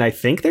 And I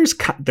think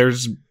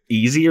there's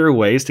easier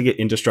ways to get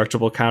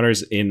indestructible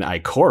counters in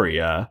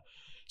Ikoria.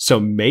 So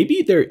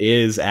maybe there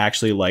is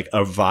actually like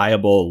a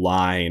viable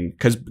line,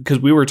 because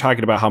we were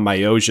talking about how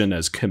Myojin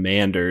as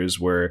commanders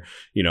were,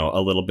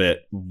 a little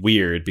bit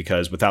weird,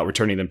 because without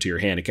returning them to your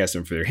hand and casting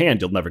them for your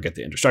hand, you'll never get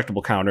the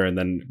indestructible counter, and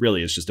then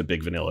really it's just a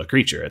big vanilla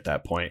creature at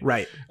that point.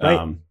 Right.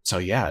 So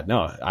yeah,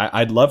 no,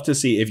 I'd love to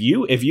see if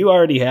you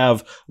already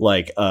have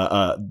like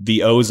the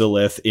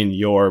Ozolith in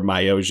your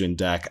Myojin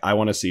deck. I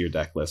want to see your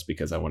deck list,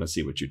 because I want to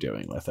see what you're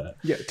doing with it.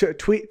 Yeah,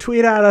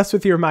 tweet at us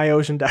with your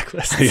Myojin deck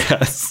list.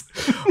 Yes.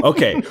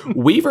 Okay.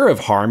 Weaver of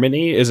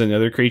Harmony is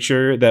another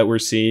creature that we're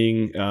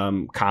seeing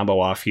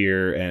combo off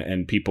here,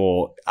 and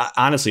people,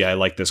 honestly, I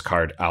like this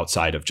card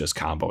outside of just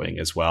comboing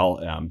as well,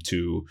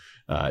 to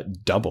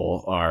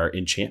double our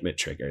enchantment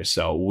triggers.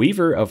 So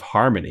Weaver of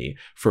Harmony,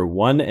 for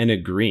 1 and a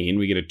green,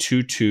 we get a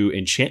 2/2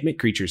 enchantment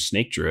creature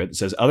Snake Druid. It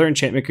says other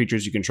enchantment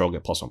creatures you control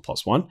get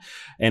 +1/+1,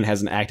 and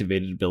has an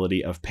activated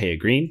ability of pay a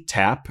green,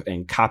 tap,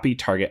 and copy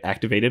target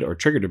activated or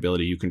triggered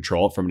ability you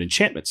control from an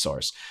enchantment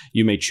source.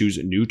 You may choose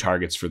new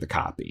targets for the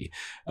copy.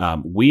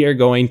 We are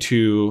going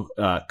to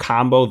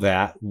combo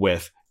that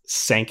with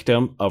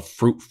Sanctum of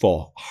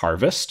Fruitful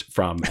Harvest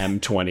from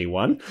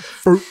M21.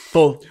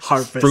 Fruitful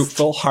Harvest.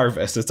 Fruitful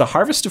Harvest. It's a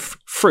harvest of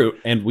fruit,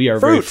 and we are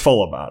very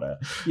full about it.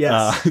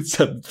 Yes.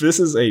 So this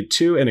is a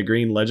 2 and a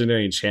green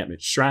legendary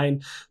enchantment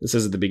shrine. This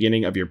is at the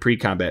beginning of your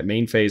pre-combat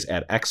main phase.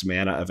 Add X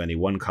mana of any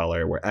one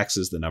color, where X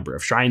is the number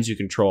of shrines you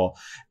control,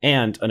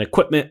 and an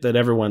equipment that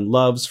everyone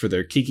loves for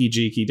their Kiki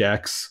Jiki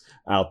decks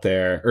out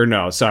there,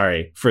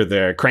 for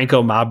their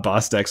Cranko Mob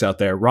Boss decks out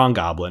there. Wrong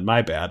goblin,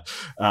 my bad.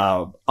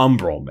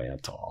 Umbral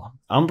Mantle.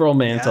 Umbral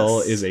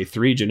Mantle is a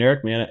 3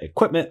 generic mana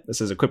equipment.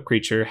 This is equipped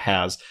creature,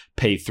 has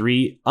pay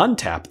 3,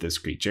 untap this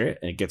creature,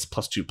 and it gets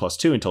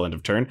 +2/+2 until end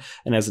of turn,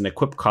 and has an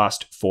equip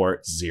cost for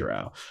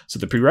 0. So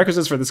the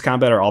prerequisites for this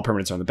combat are all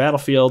permanents on the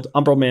battlefield.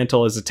 Umbral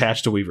Mantle is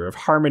attached to Weaver of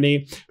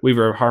Harmony.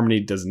 Weaver of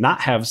Harmony does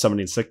not have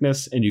Summoning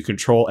Sickness, and you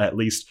control at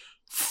least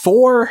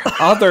 4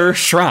 other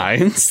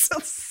shrines.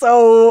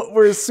 So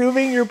we're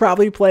assuming you're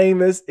probably playing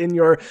this in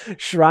your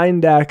shrine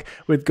deck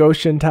with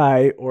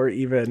Goshentai, or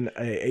even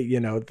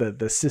the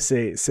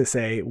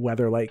Sisei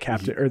Weatherlight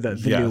Captain, or the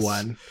new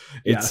one.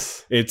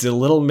 It's a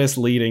little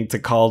misleading to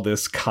call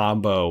this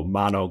combo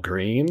mono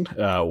green,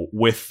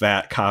 with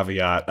that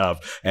caveat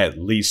of at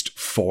least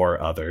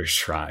 4 other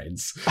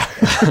shrines.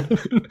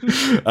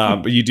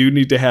 But you do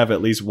need to have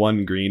at least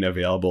 1 green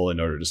available in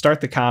order to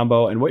start the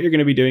combo. And what you're going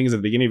to be doing is, at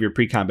the beginning of your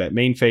pre-combat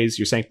main phase,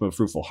 your Sanctum of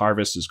Fruitful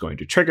Harvest is going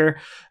to trigger.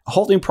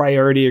 Holding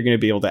priority, you're going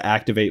to be able to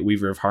activate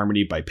Weaver of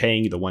Harmony by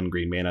paying the 1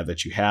 green mana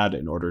that you had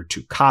in order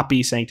to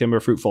copy Sanctum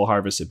of Fruitful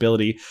Harvest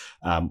ability.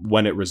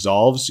 When it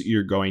resolves,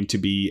 you're going to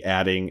be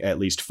adding at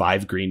least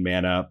 5 green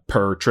mana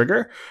per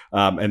trigger,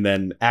 and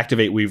then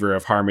activate Weaver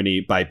of Harmony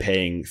by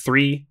paying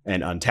 3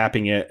 and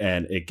untapping it,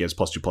 and it gives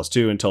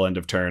 +2/+2 until end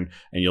of turn,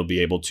 and you'll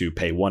be able to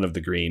pay 1 of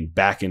the green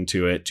back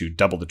into it to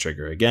double the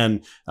trigger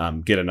again,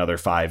 get another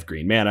 5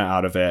 green mana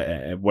out of it.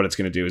 And what it's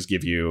going to do is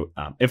give you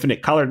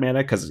infinite colored mana,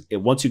 because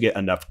once you get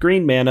enough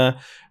green mana,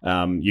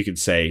 you can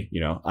say,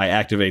 I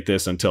activate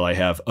this until I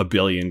have 1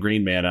 billion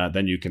green mana.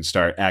 Then you can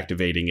start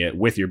activating it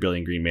with your 1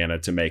 billion green mana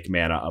to make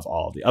mana of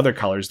all the other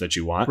colors that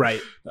you want.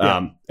 Right.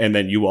 And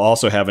then you will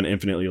also have an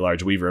infinitely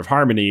large Weaver of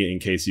Harmony in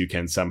case you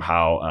can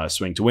somehow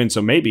swing to win.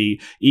 So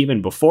maybe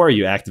even before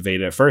you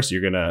activate it first,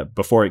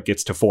 before it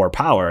gets to 4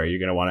 power, you're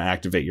going to want to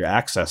activate your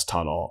access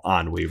tunnel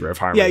on Weaver of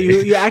Harmony. Yeah,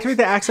 you activate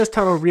the access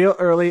tunnel real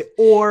early,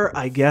 or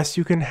I guess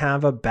you can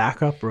have a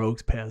backup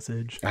Rogue's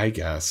Passage. I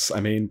guess. I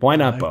mean, why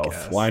not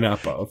both? Why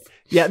not both?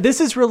 Yeah,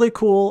 this is really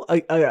cool.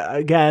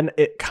 Again,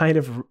 it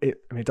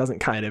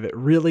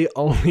really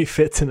only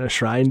fits in a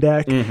Shrine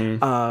deck.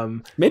 Mm-hmm.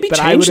 Maybe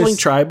Changeling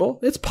Tribal.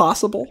 It's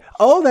possible.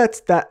 Oh,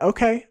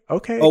 okay.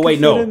 Oh, wait,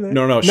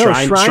 no.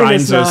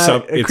 Shrines is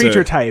not a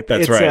creature type.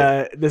 That's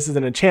right. This is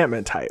an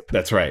enchantment type.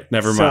 That's right.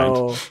 Never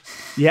mind.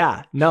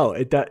 Yeah, no,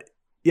 it does.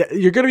 Yeah,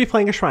 you're going to be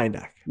playing a Shrine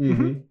deck.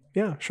 Mm-hmm.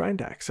 Yeah, Shrine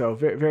deck. So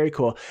very, very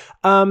cool.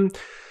 All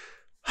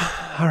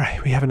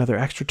right, we have another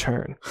extra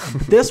turn.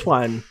 This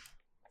one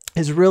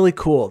is really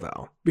cool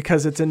though,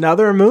 because it's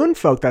another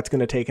Moonfolk that's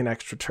going to take an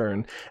extra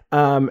turn.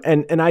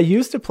 And I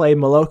used to play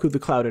Meloku the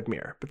Clouded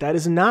Mirror, but that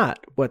is not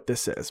what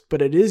this is.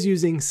 But it is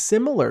using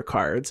similar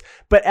cards,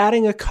 but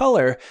adding a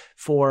color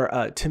for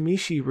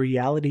Tamishi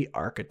Reality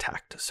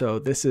Architect. So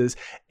this is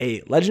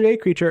a legendary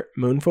creature,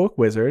 Moonfolk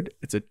Wizard.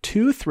 It's a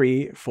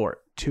 2/3 for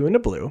 2 and a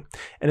blue.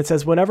 And it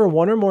says whenever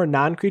one or more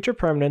non-creature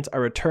permanents are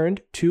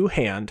returned to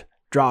hand,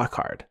 draw a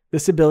card.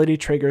 This ability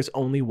triggers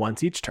only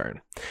once each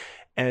turn.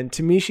 And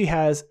Tamishi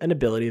has an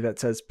ability that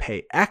says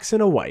pay X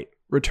and a white,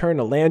 return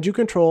a land you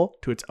control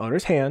to its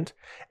owner's hand,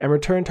 and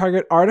return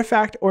target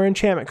artifact or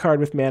enchantment card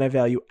with mana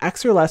value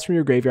X or less from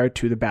your graveyard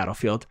to the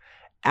battlefield.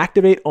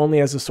 Activate only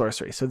as a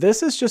sorcery. So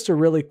this is just a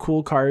really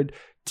cool card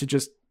to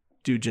just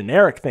do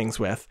generic things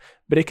with,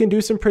 but it can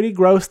do some pretty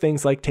gross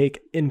things like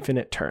take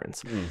infinite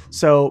turns. Mm-hmm.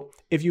 So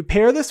if you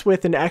pair this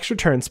with an extra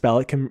turn spell,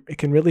 it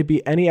can really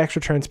be any extra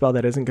turn spell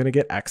that isn't going to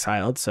get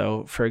exiled.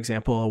 So for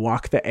example,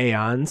 Walk the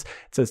Aeons,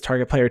 it says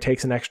target player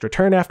takes an extra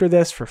turn after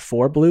this for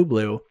 4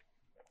 blue.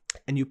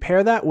 And you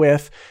pair that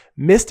with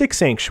Mystic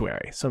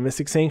Sanctuary. So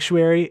Mystic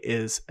Sanctuary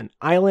is an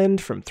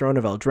island from Throne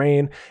of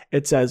Eldraine.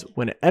 It says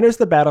when it enters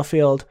the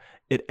battlefield,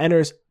 it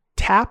enters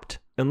tapped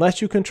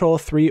unless you control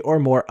 3 or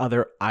more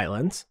other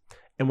islands.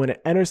 And when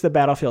it enters the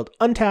battlefield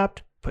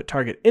untapped, put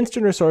target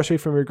instant or sorcery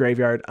from your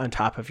graveyard on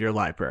top of your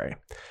library.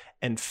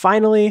 And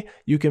finally,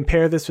 you can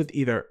pair this with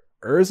either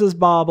Urza's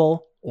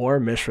Bauble or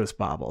Mishra's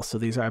Bauble. So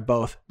these are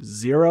both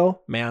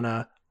 0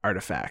 mana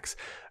artifacts.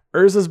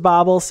 Urza's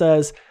Bauble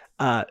says,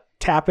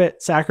 tap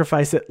it,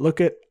 sacrifice it, look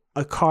at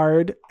a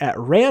card at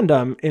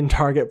random in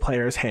target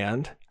player's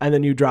hand, and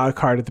then you draw a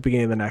card at the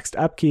beginning of the next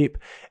upkeep.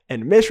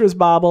 And Mishra's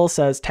Bauble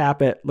says,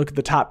 tap it, look at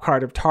the top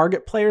card of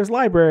target player's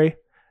library,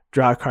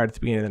 draw a card at the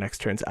beginning of the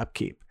next turn's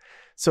upkeep.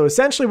 So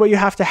essentially what you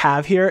have to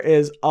have here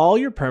is all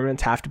your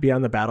permanents have to be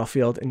on the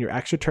battlefield and your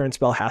extra turn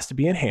spell has to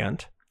be in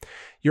hand.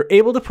 You're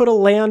able to put a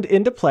land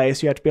into play,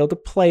 so you have to be able to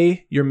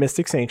play your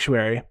Mystic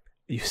Sanctuary.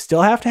 You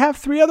still have to have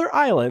 3 other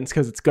islands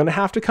because it's going to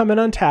have to come in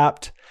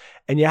untapped,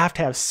 and you have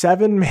to have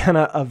 7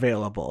 mana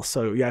available.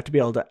 So you have to be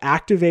able to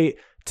activate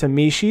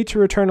Tamishi to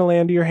return a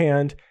land to your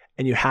hand,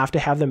 and you have to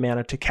have the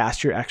mana to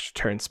cast your extra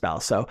turn spell.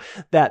 So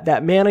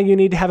that mana you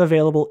need to have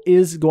available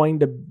is going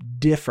to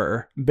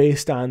differ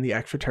based on the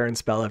extra turn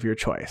spell of your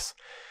choice.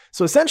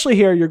 So essentially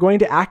here, you're going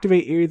to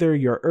activate either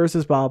your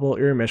Urza's Bauble or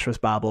your Mishra's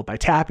Bauble by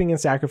tapping and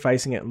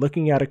sacrificing it,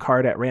 looking at a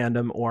card at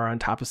random or on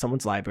top of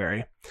someone's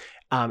library.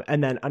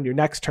 And then on your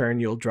next turn,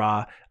 you'll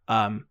draw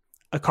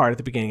a card at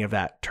the beginning of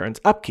that turn's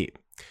upkeep.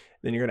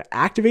 Then you're going to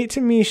activate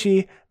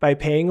Tamishi by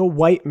paying a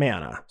white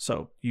mana.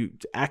 So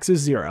X is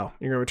 0.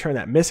 You're going to return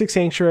that Mystic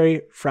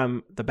Sanctuary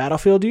from the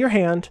battlefield to your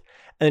hand.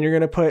 And then you're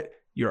going to put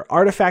your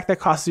artifact that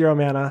costs 0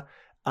 mana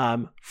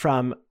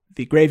from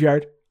the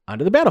graveyard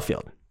onto the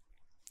battlefield.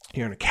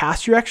 You're going to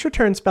cast your extra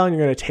turn spell, and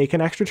you're going to take an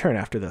extra turn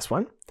after this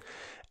one.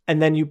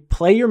 And then you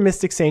play your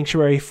Mystic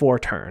Sanctuary for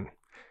turn.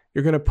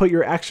 You're going to put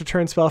your extra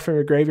turn spell from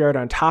your graveyard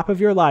on top of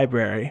your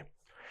library.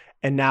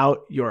 And now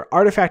your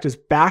artifact is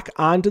back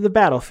onto the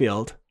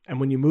battlefield. And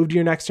when you move to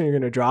your next turn, you're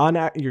going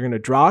to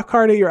draw a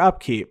card at your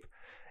upkeep,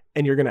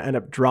 and you're going to end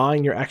up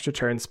drawing your extra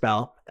turn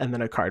spell and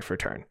then a card for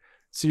turn.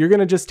 So you're going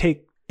to just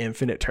take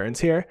infinite turns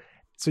here.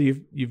 So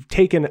you've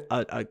taken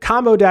a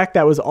combo deck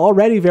that was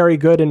already very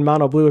good in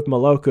mono blue with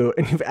Meloku,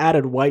 and you've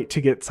added white to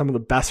get some of the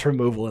best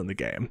removal in the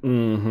game.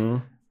 Mm-hmm.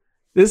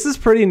 This is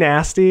pretty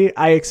nasty.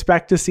 I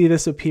expect to see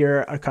this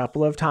appear a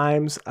couple of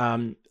times,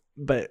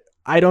 but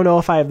I don't know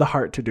if I have the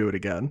heart to do it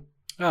again.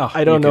 Oh,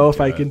 I don't know if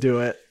I can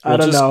do it. I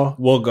don't know.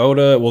 We'll go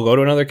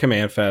to another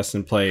Command Fest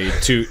and play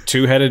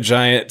two-headed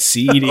giant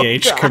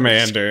CEDH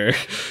commander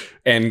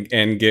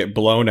and get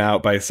blown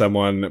out by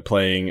someone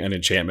playing an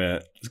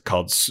enchantment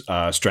called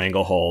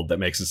Stranglehold that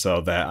makes it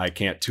so that I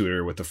can't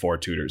tutor with the 4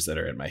 tutors that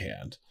are in my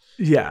hand.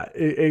 Yeah,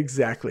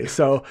 exactly.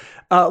 So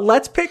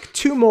let's pick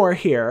 2 more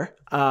here.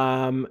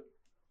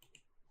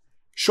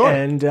 Sure.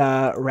 And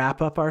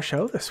wrap up our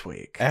show this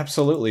week.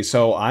 Absolutely.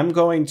 So I'm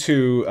going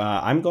to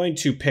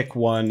pick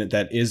one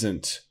that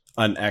isn't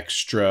an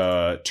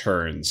extra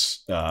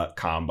turns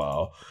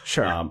combo.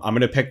 Sure. I'm going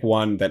to pick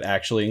one that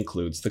actually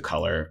includes the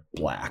color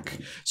black.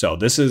 So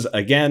this is,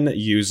 again,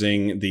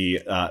 using the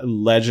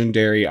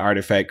legendary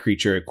artifact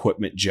creature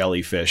equipment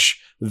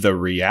jellyfish, the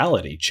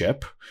Reality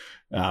Chip.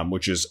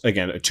 Which is,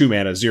 again, a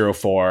 2-mana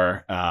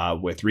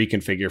 0/4 with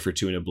reconfigure for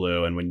 2 and a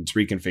blue. And when it's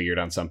reconfigured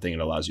on something,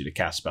 it allows you to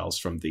cast spells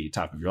from the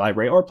top of your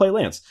library or play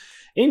lands.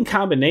 In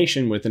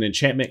combination with an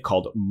enchantment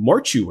called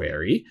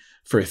Mortuary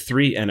for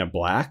 3 and a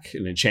black.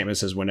 An enchantment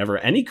says whenever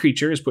any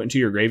creature is put into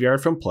your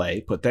graveyard from play,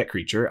 put that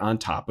creature on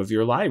top of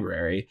your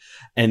library.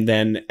 And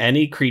then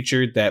any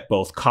creature that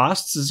both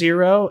costs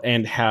 0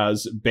 and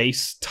has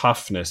base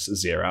toughness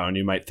 0. And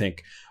you might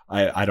think,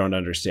 I don't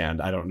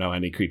understand. I don't know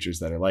any creatures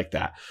that are like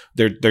that.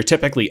 They're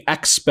typically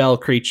X spell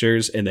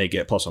creatures, and they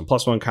get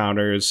 +1/+1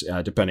 counters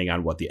depending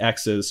on what the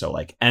X is. So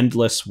like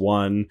Endless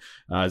One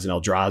is an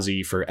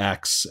Eldrazi for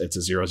X. It's a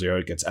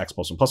 0/0. It gets X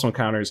 +1/+1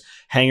 counters.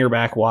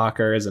 Hangerback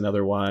Walker is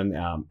another one.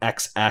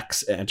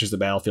 XX enters the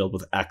battlefield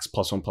with X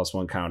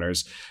 +1/+1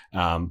 counters.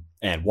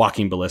 And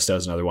Walking Ballista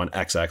is another one.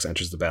 XX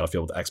enters the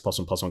battlefield with X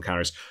 +1/+1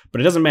 counters.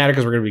 But it doesn't matter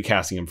because we're going to be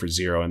casting them for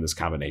 0 in this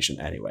combination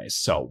anyways.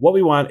 So what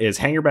we want is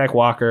Hangerback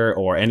Walker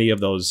or any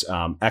of those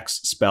X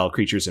spell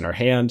creatures in our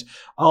hand.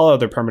 All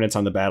other permanents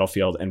on the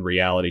battlefield, and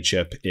Reality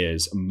Chip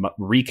is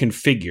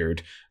reconfigured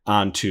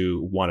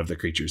onto one of the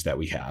creatures that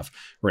we have.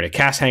 We're going to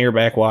cast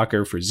Hangerback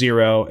Walker for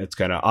 0. It's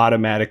going to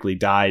automatically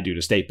die due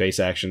to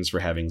state-based actions for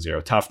having 0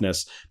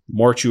 toughness.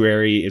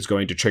 Mortuary is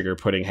going to trigger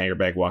putting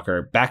Hangerback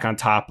Walker back on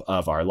top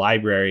of our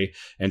library.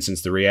 And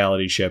since the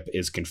Reality Chip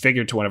is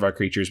configured to one of our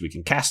creatures, we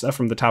can cast stuff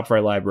from the top of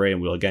our library,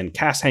 and we'll again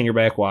cast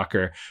Hangerback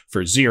Walker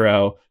for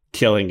 0.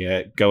 Killing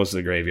it, goes to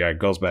the graveyard,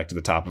 goes back to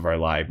the top of our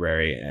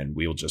library, and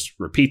we will just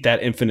repeat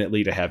that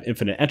infinitely to have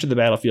infinite enter the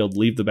battlefield,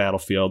 leave the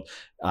battlefield,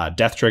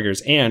 death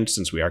triggers, and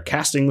since we are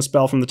casting the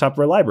spell from the top of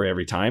our library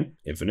every time,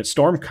 infinite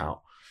storm count.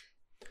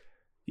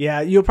 Yeah,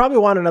 you'll probably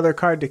want another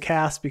card to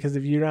cast, because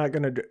if you're not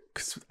going to,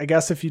 I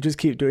guess if you just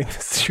keep doing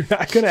this, you're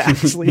not going to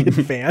actually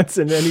advance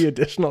in any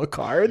additional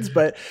cards.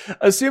 But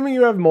assuming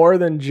you have more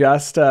than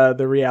just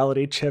the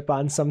Reality Chip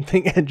on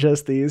something and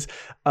just these,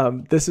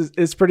 this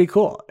is pretty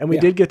cool. And we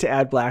did get to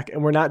add black,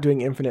 and we're not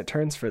doing infinite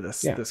turns for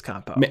this this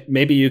combo.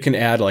 Maybe you can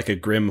add like a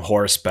Grim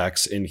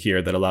Horspex in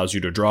here that allows you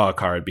to draw a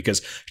card,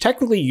 because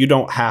technically you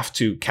don't have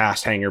to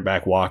cast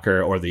Hangerback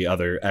Walker or the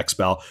other X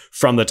spell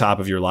from the top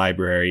of your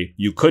library.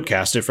 You could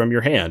cast it from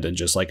your hand and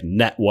just like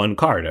net one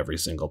card every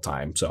single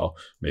time. So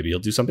maybe you'll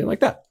do something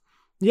like that.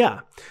 Yeah.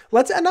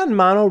 Let's end on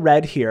mono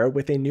red here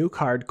with a new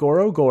card,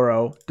 Goro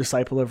Goro,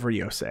 Disciple of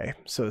Ryosei.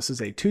 So this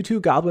is a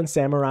 2/2 Goblin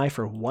Samurai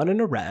for 1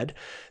 and a red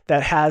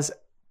that has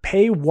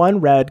pay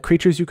 1 red,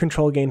 creatures you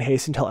control gain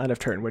haste until end of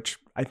turn, which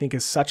I think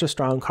is such a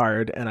strong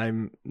card, and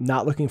I'm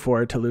not looking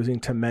forward to losing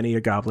to many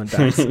a Goblin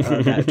decks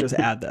that just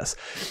add this.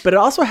 But it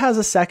also has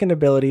a second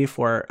ability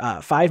for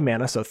 5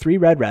 mana, so 3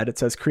 red. It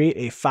says create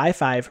a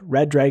 5/5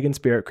 red dragon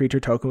spirit creature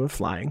token with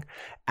flying.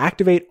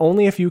 Activate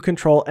only if you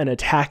control an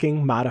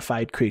attacking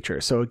modified creature.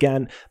 So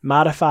again,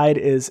 modified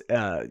is,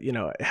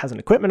 it has an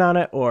equipment on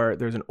it, or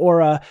there's an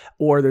aura,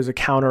 or there's a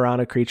counter on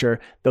a creature.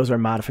 Those are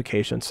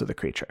modifications to the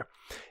creature.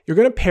 You're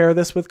going to pair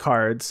this with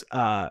cards,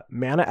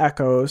 Mana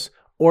Echoes,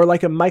 or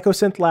like a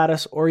Mycosynth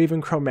Lattice, or even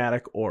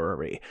Chromatic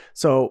Orrery.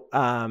 So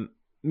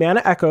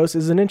Mana Echoes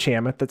is an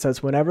enchantment that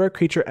says whenever a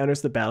creature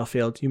enters the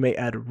battlefield, you may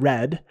add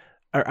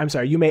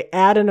you may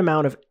add an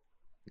amount of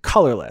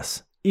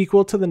colorless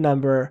equal to the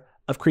number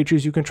of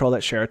creatures you control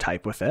that share a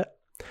type with it.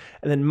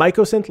 And then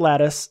Mycosynth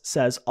Lattice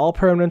says all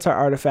permanents are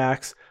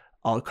artifacts,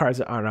 all cards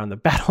that aren't on the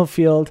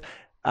battlefield,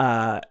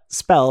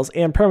 spells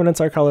and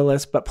permanents are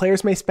colorless, but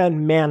players may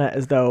spend mana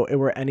as though it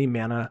were any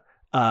mana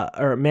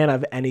or mana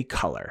of any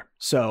color.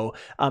 So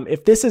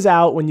if this is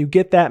out, when you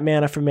get that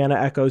mana from Mana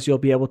Echoes, you'll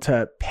be able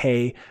to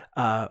pay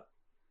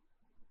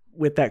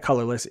with that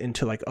colorless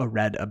into like a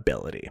red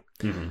ability.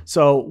 Mm-hmm.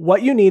 So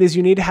what you need is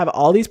you need to have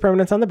all these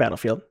permanents on the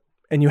battlefield,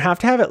 and you have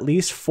to have at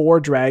least 4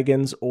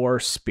 dragons or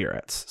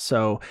spirits.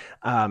 So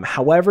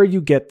however you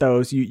get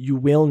those, you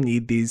will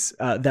need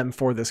them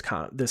for this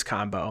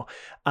combo.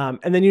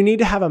 And then you need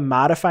to have a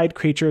modified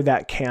creature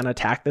that can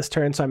attack this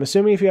turn. So I'm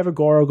assuming if you have a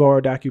Goro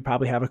Goro deck, you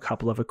probably have a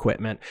couple of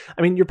equipment.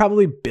 I mean, you're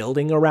probably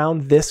building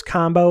around this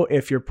combo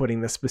if you're putting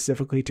this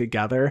specifically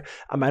together.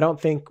 I don't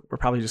think we're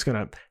probably just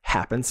going to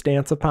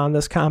happenstance upon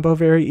this combo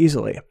very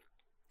easily.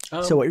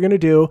 So what you're going to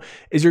do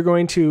is you're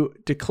going to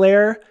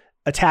declare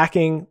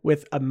attacking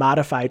with a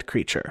modified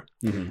creature.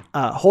 Mm-hmm.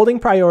 Holding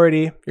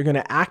priority, you're going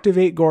to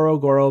activate Goro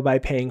Goro by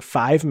paying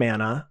 5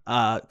 mana,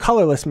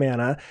 colorless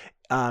mana,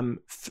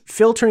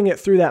 filtering it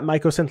through that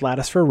Mycosynth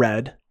Lattice for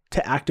red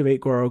to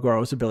activate Goro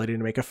Goro's ability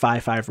to make a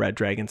 5/5 red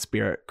dragon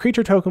spirit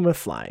creature token with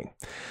flying.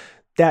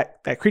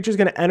 That creature is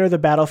going to enter the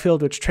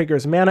battlefield, which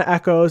triggers Mana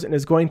Echoes and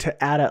is going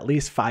to add at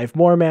least 5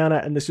 more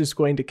mana, and this is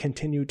going to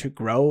continue to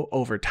grow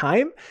over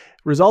time.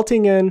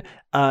 resulting in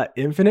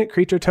infinite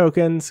creature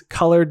tokens,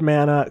 colored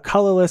mana,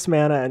 colorless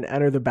mana, and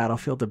enter the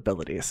battlefield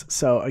abilities.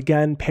 So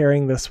again,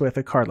 pairing this with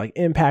a card like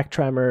Impact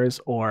Tremors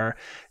or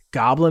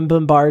Goblin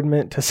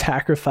Bombardment to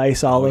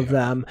sacrifice all of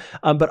them.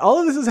 But all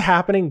of this is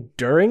happening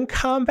during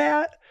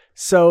combat,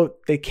 so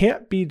they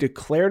can't be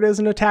declared as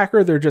an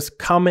attacker. They're just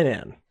coming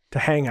in to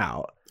hang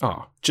out.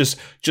 Oh,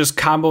 just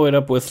combo it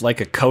up with like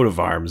a coat of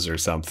arms or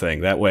something.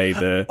 That way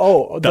the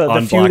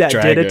few that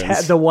dragons,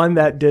 did the one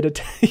that did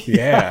attack.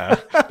 Yeah.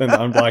 Then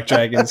the unblocked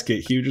dragons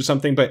get huge or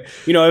something. But,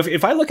 you know,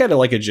 if I look at it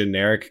like a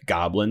generic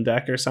goblin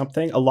deck or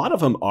something, a lot of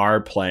them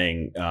are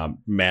playing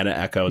mana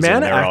echoes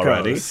in there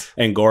already.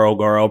 And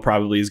Goro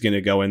probably is going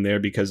to go in there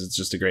because it's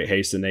just a great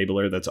haste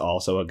enabler that's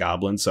also a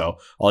goblin. So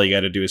all you got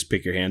to do is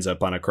pick your hands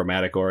up on a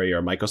Chromatic Ori or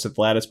a Mycosynth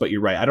Lattice. But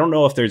you're right. I don't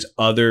know if there's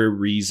other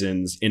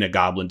reasons in a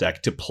goblin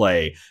deck to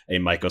play a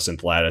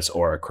Mycosynth Lattice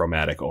or a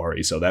Chromatic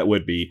Ori. So that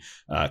would be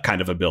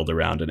kind of a build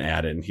around and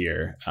add in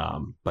here.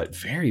 But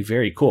very,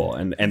 very cool.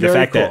 And the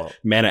fact that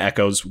mana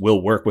echoes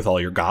will work with all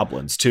your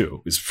goblins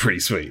too is pretty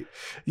sweet.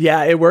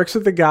 Yeah, it works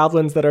with the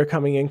goblins that are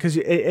coming in because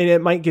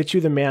it might get you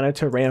the mana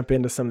to ramp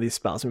into some of these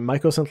spells. I mean,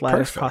 Mycosynth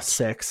Lattice costs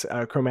 6.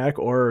 Chromatic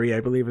Ori,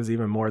 I believe, is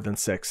even more than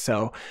 6.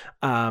 So,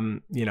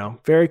 you know,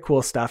 very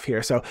cool stuff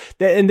here. So,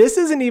 and this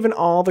isn't even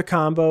all the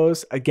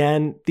combos.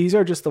 Again, these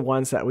are just the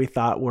ones that we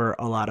thought were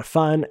a lot of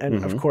fun.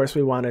 And of course,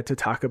 we wanted to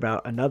talk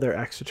about another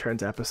Extra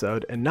Turns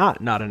episode and not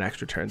an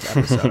Extra Turns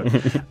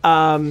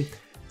episode.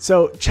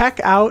 So check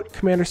out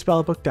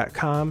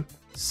commanderspellbook.com.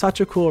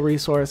 Such a cool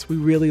resource. We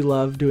really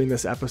love doing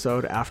this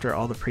episode after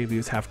all the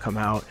previews have come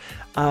out.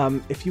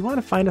 If you want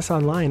to find us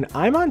online,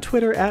 I'm on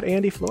Twitter at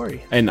Andy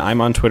Flory. And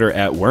I'm on Twitter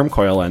at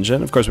Wormcoil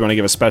Engine. Of course, we want to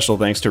give a special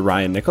thanks to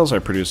Ryan Nichols, our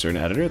producer and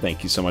editor.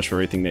 Thank you so much for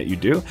everything that you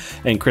do.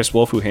 And Chris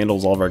Wolf, who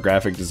handles all of our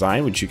graphic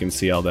design, which you can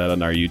see all that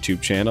on our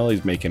YouTube channel.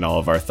 He's making all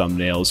of our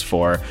thumbnails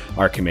for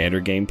our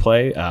Commander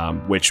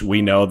gameplay, which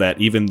we know that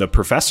even the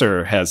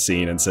professor has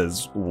seen and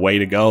says, way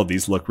to go,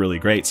 these look really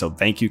great. So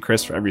thank you,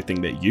 Chris, for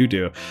everything that you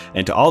do.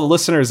 And to all the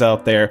listeners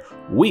out there,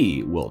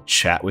 we will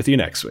chat with you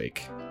next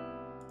week.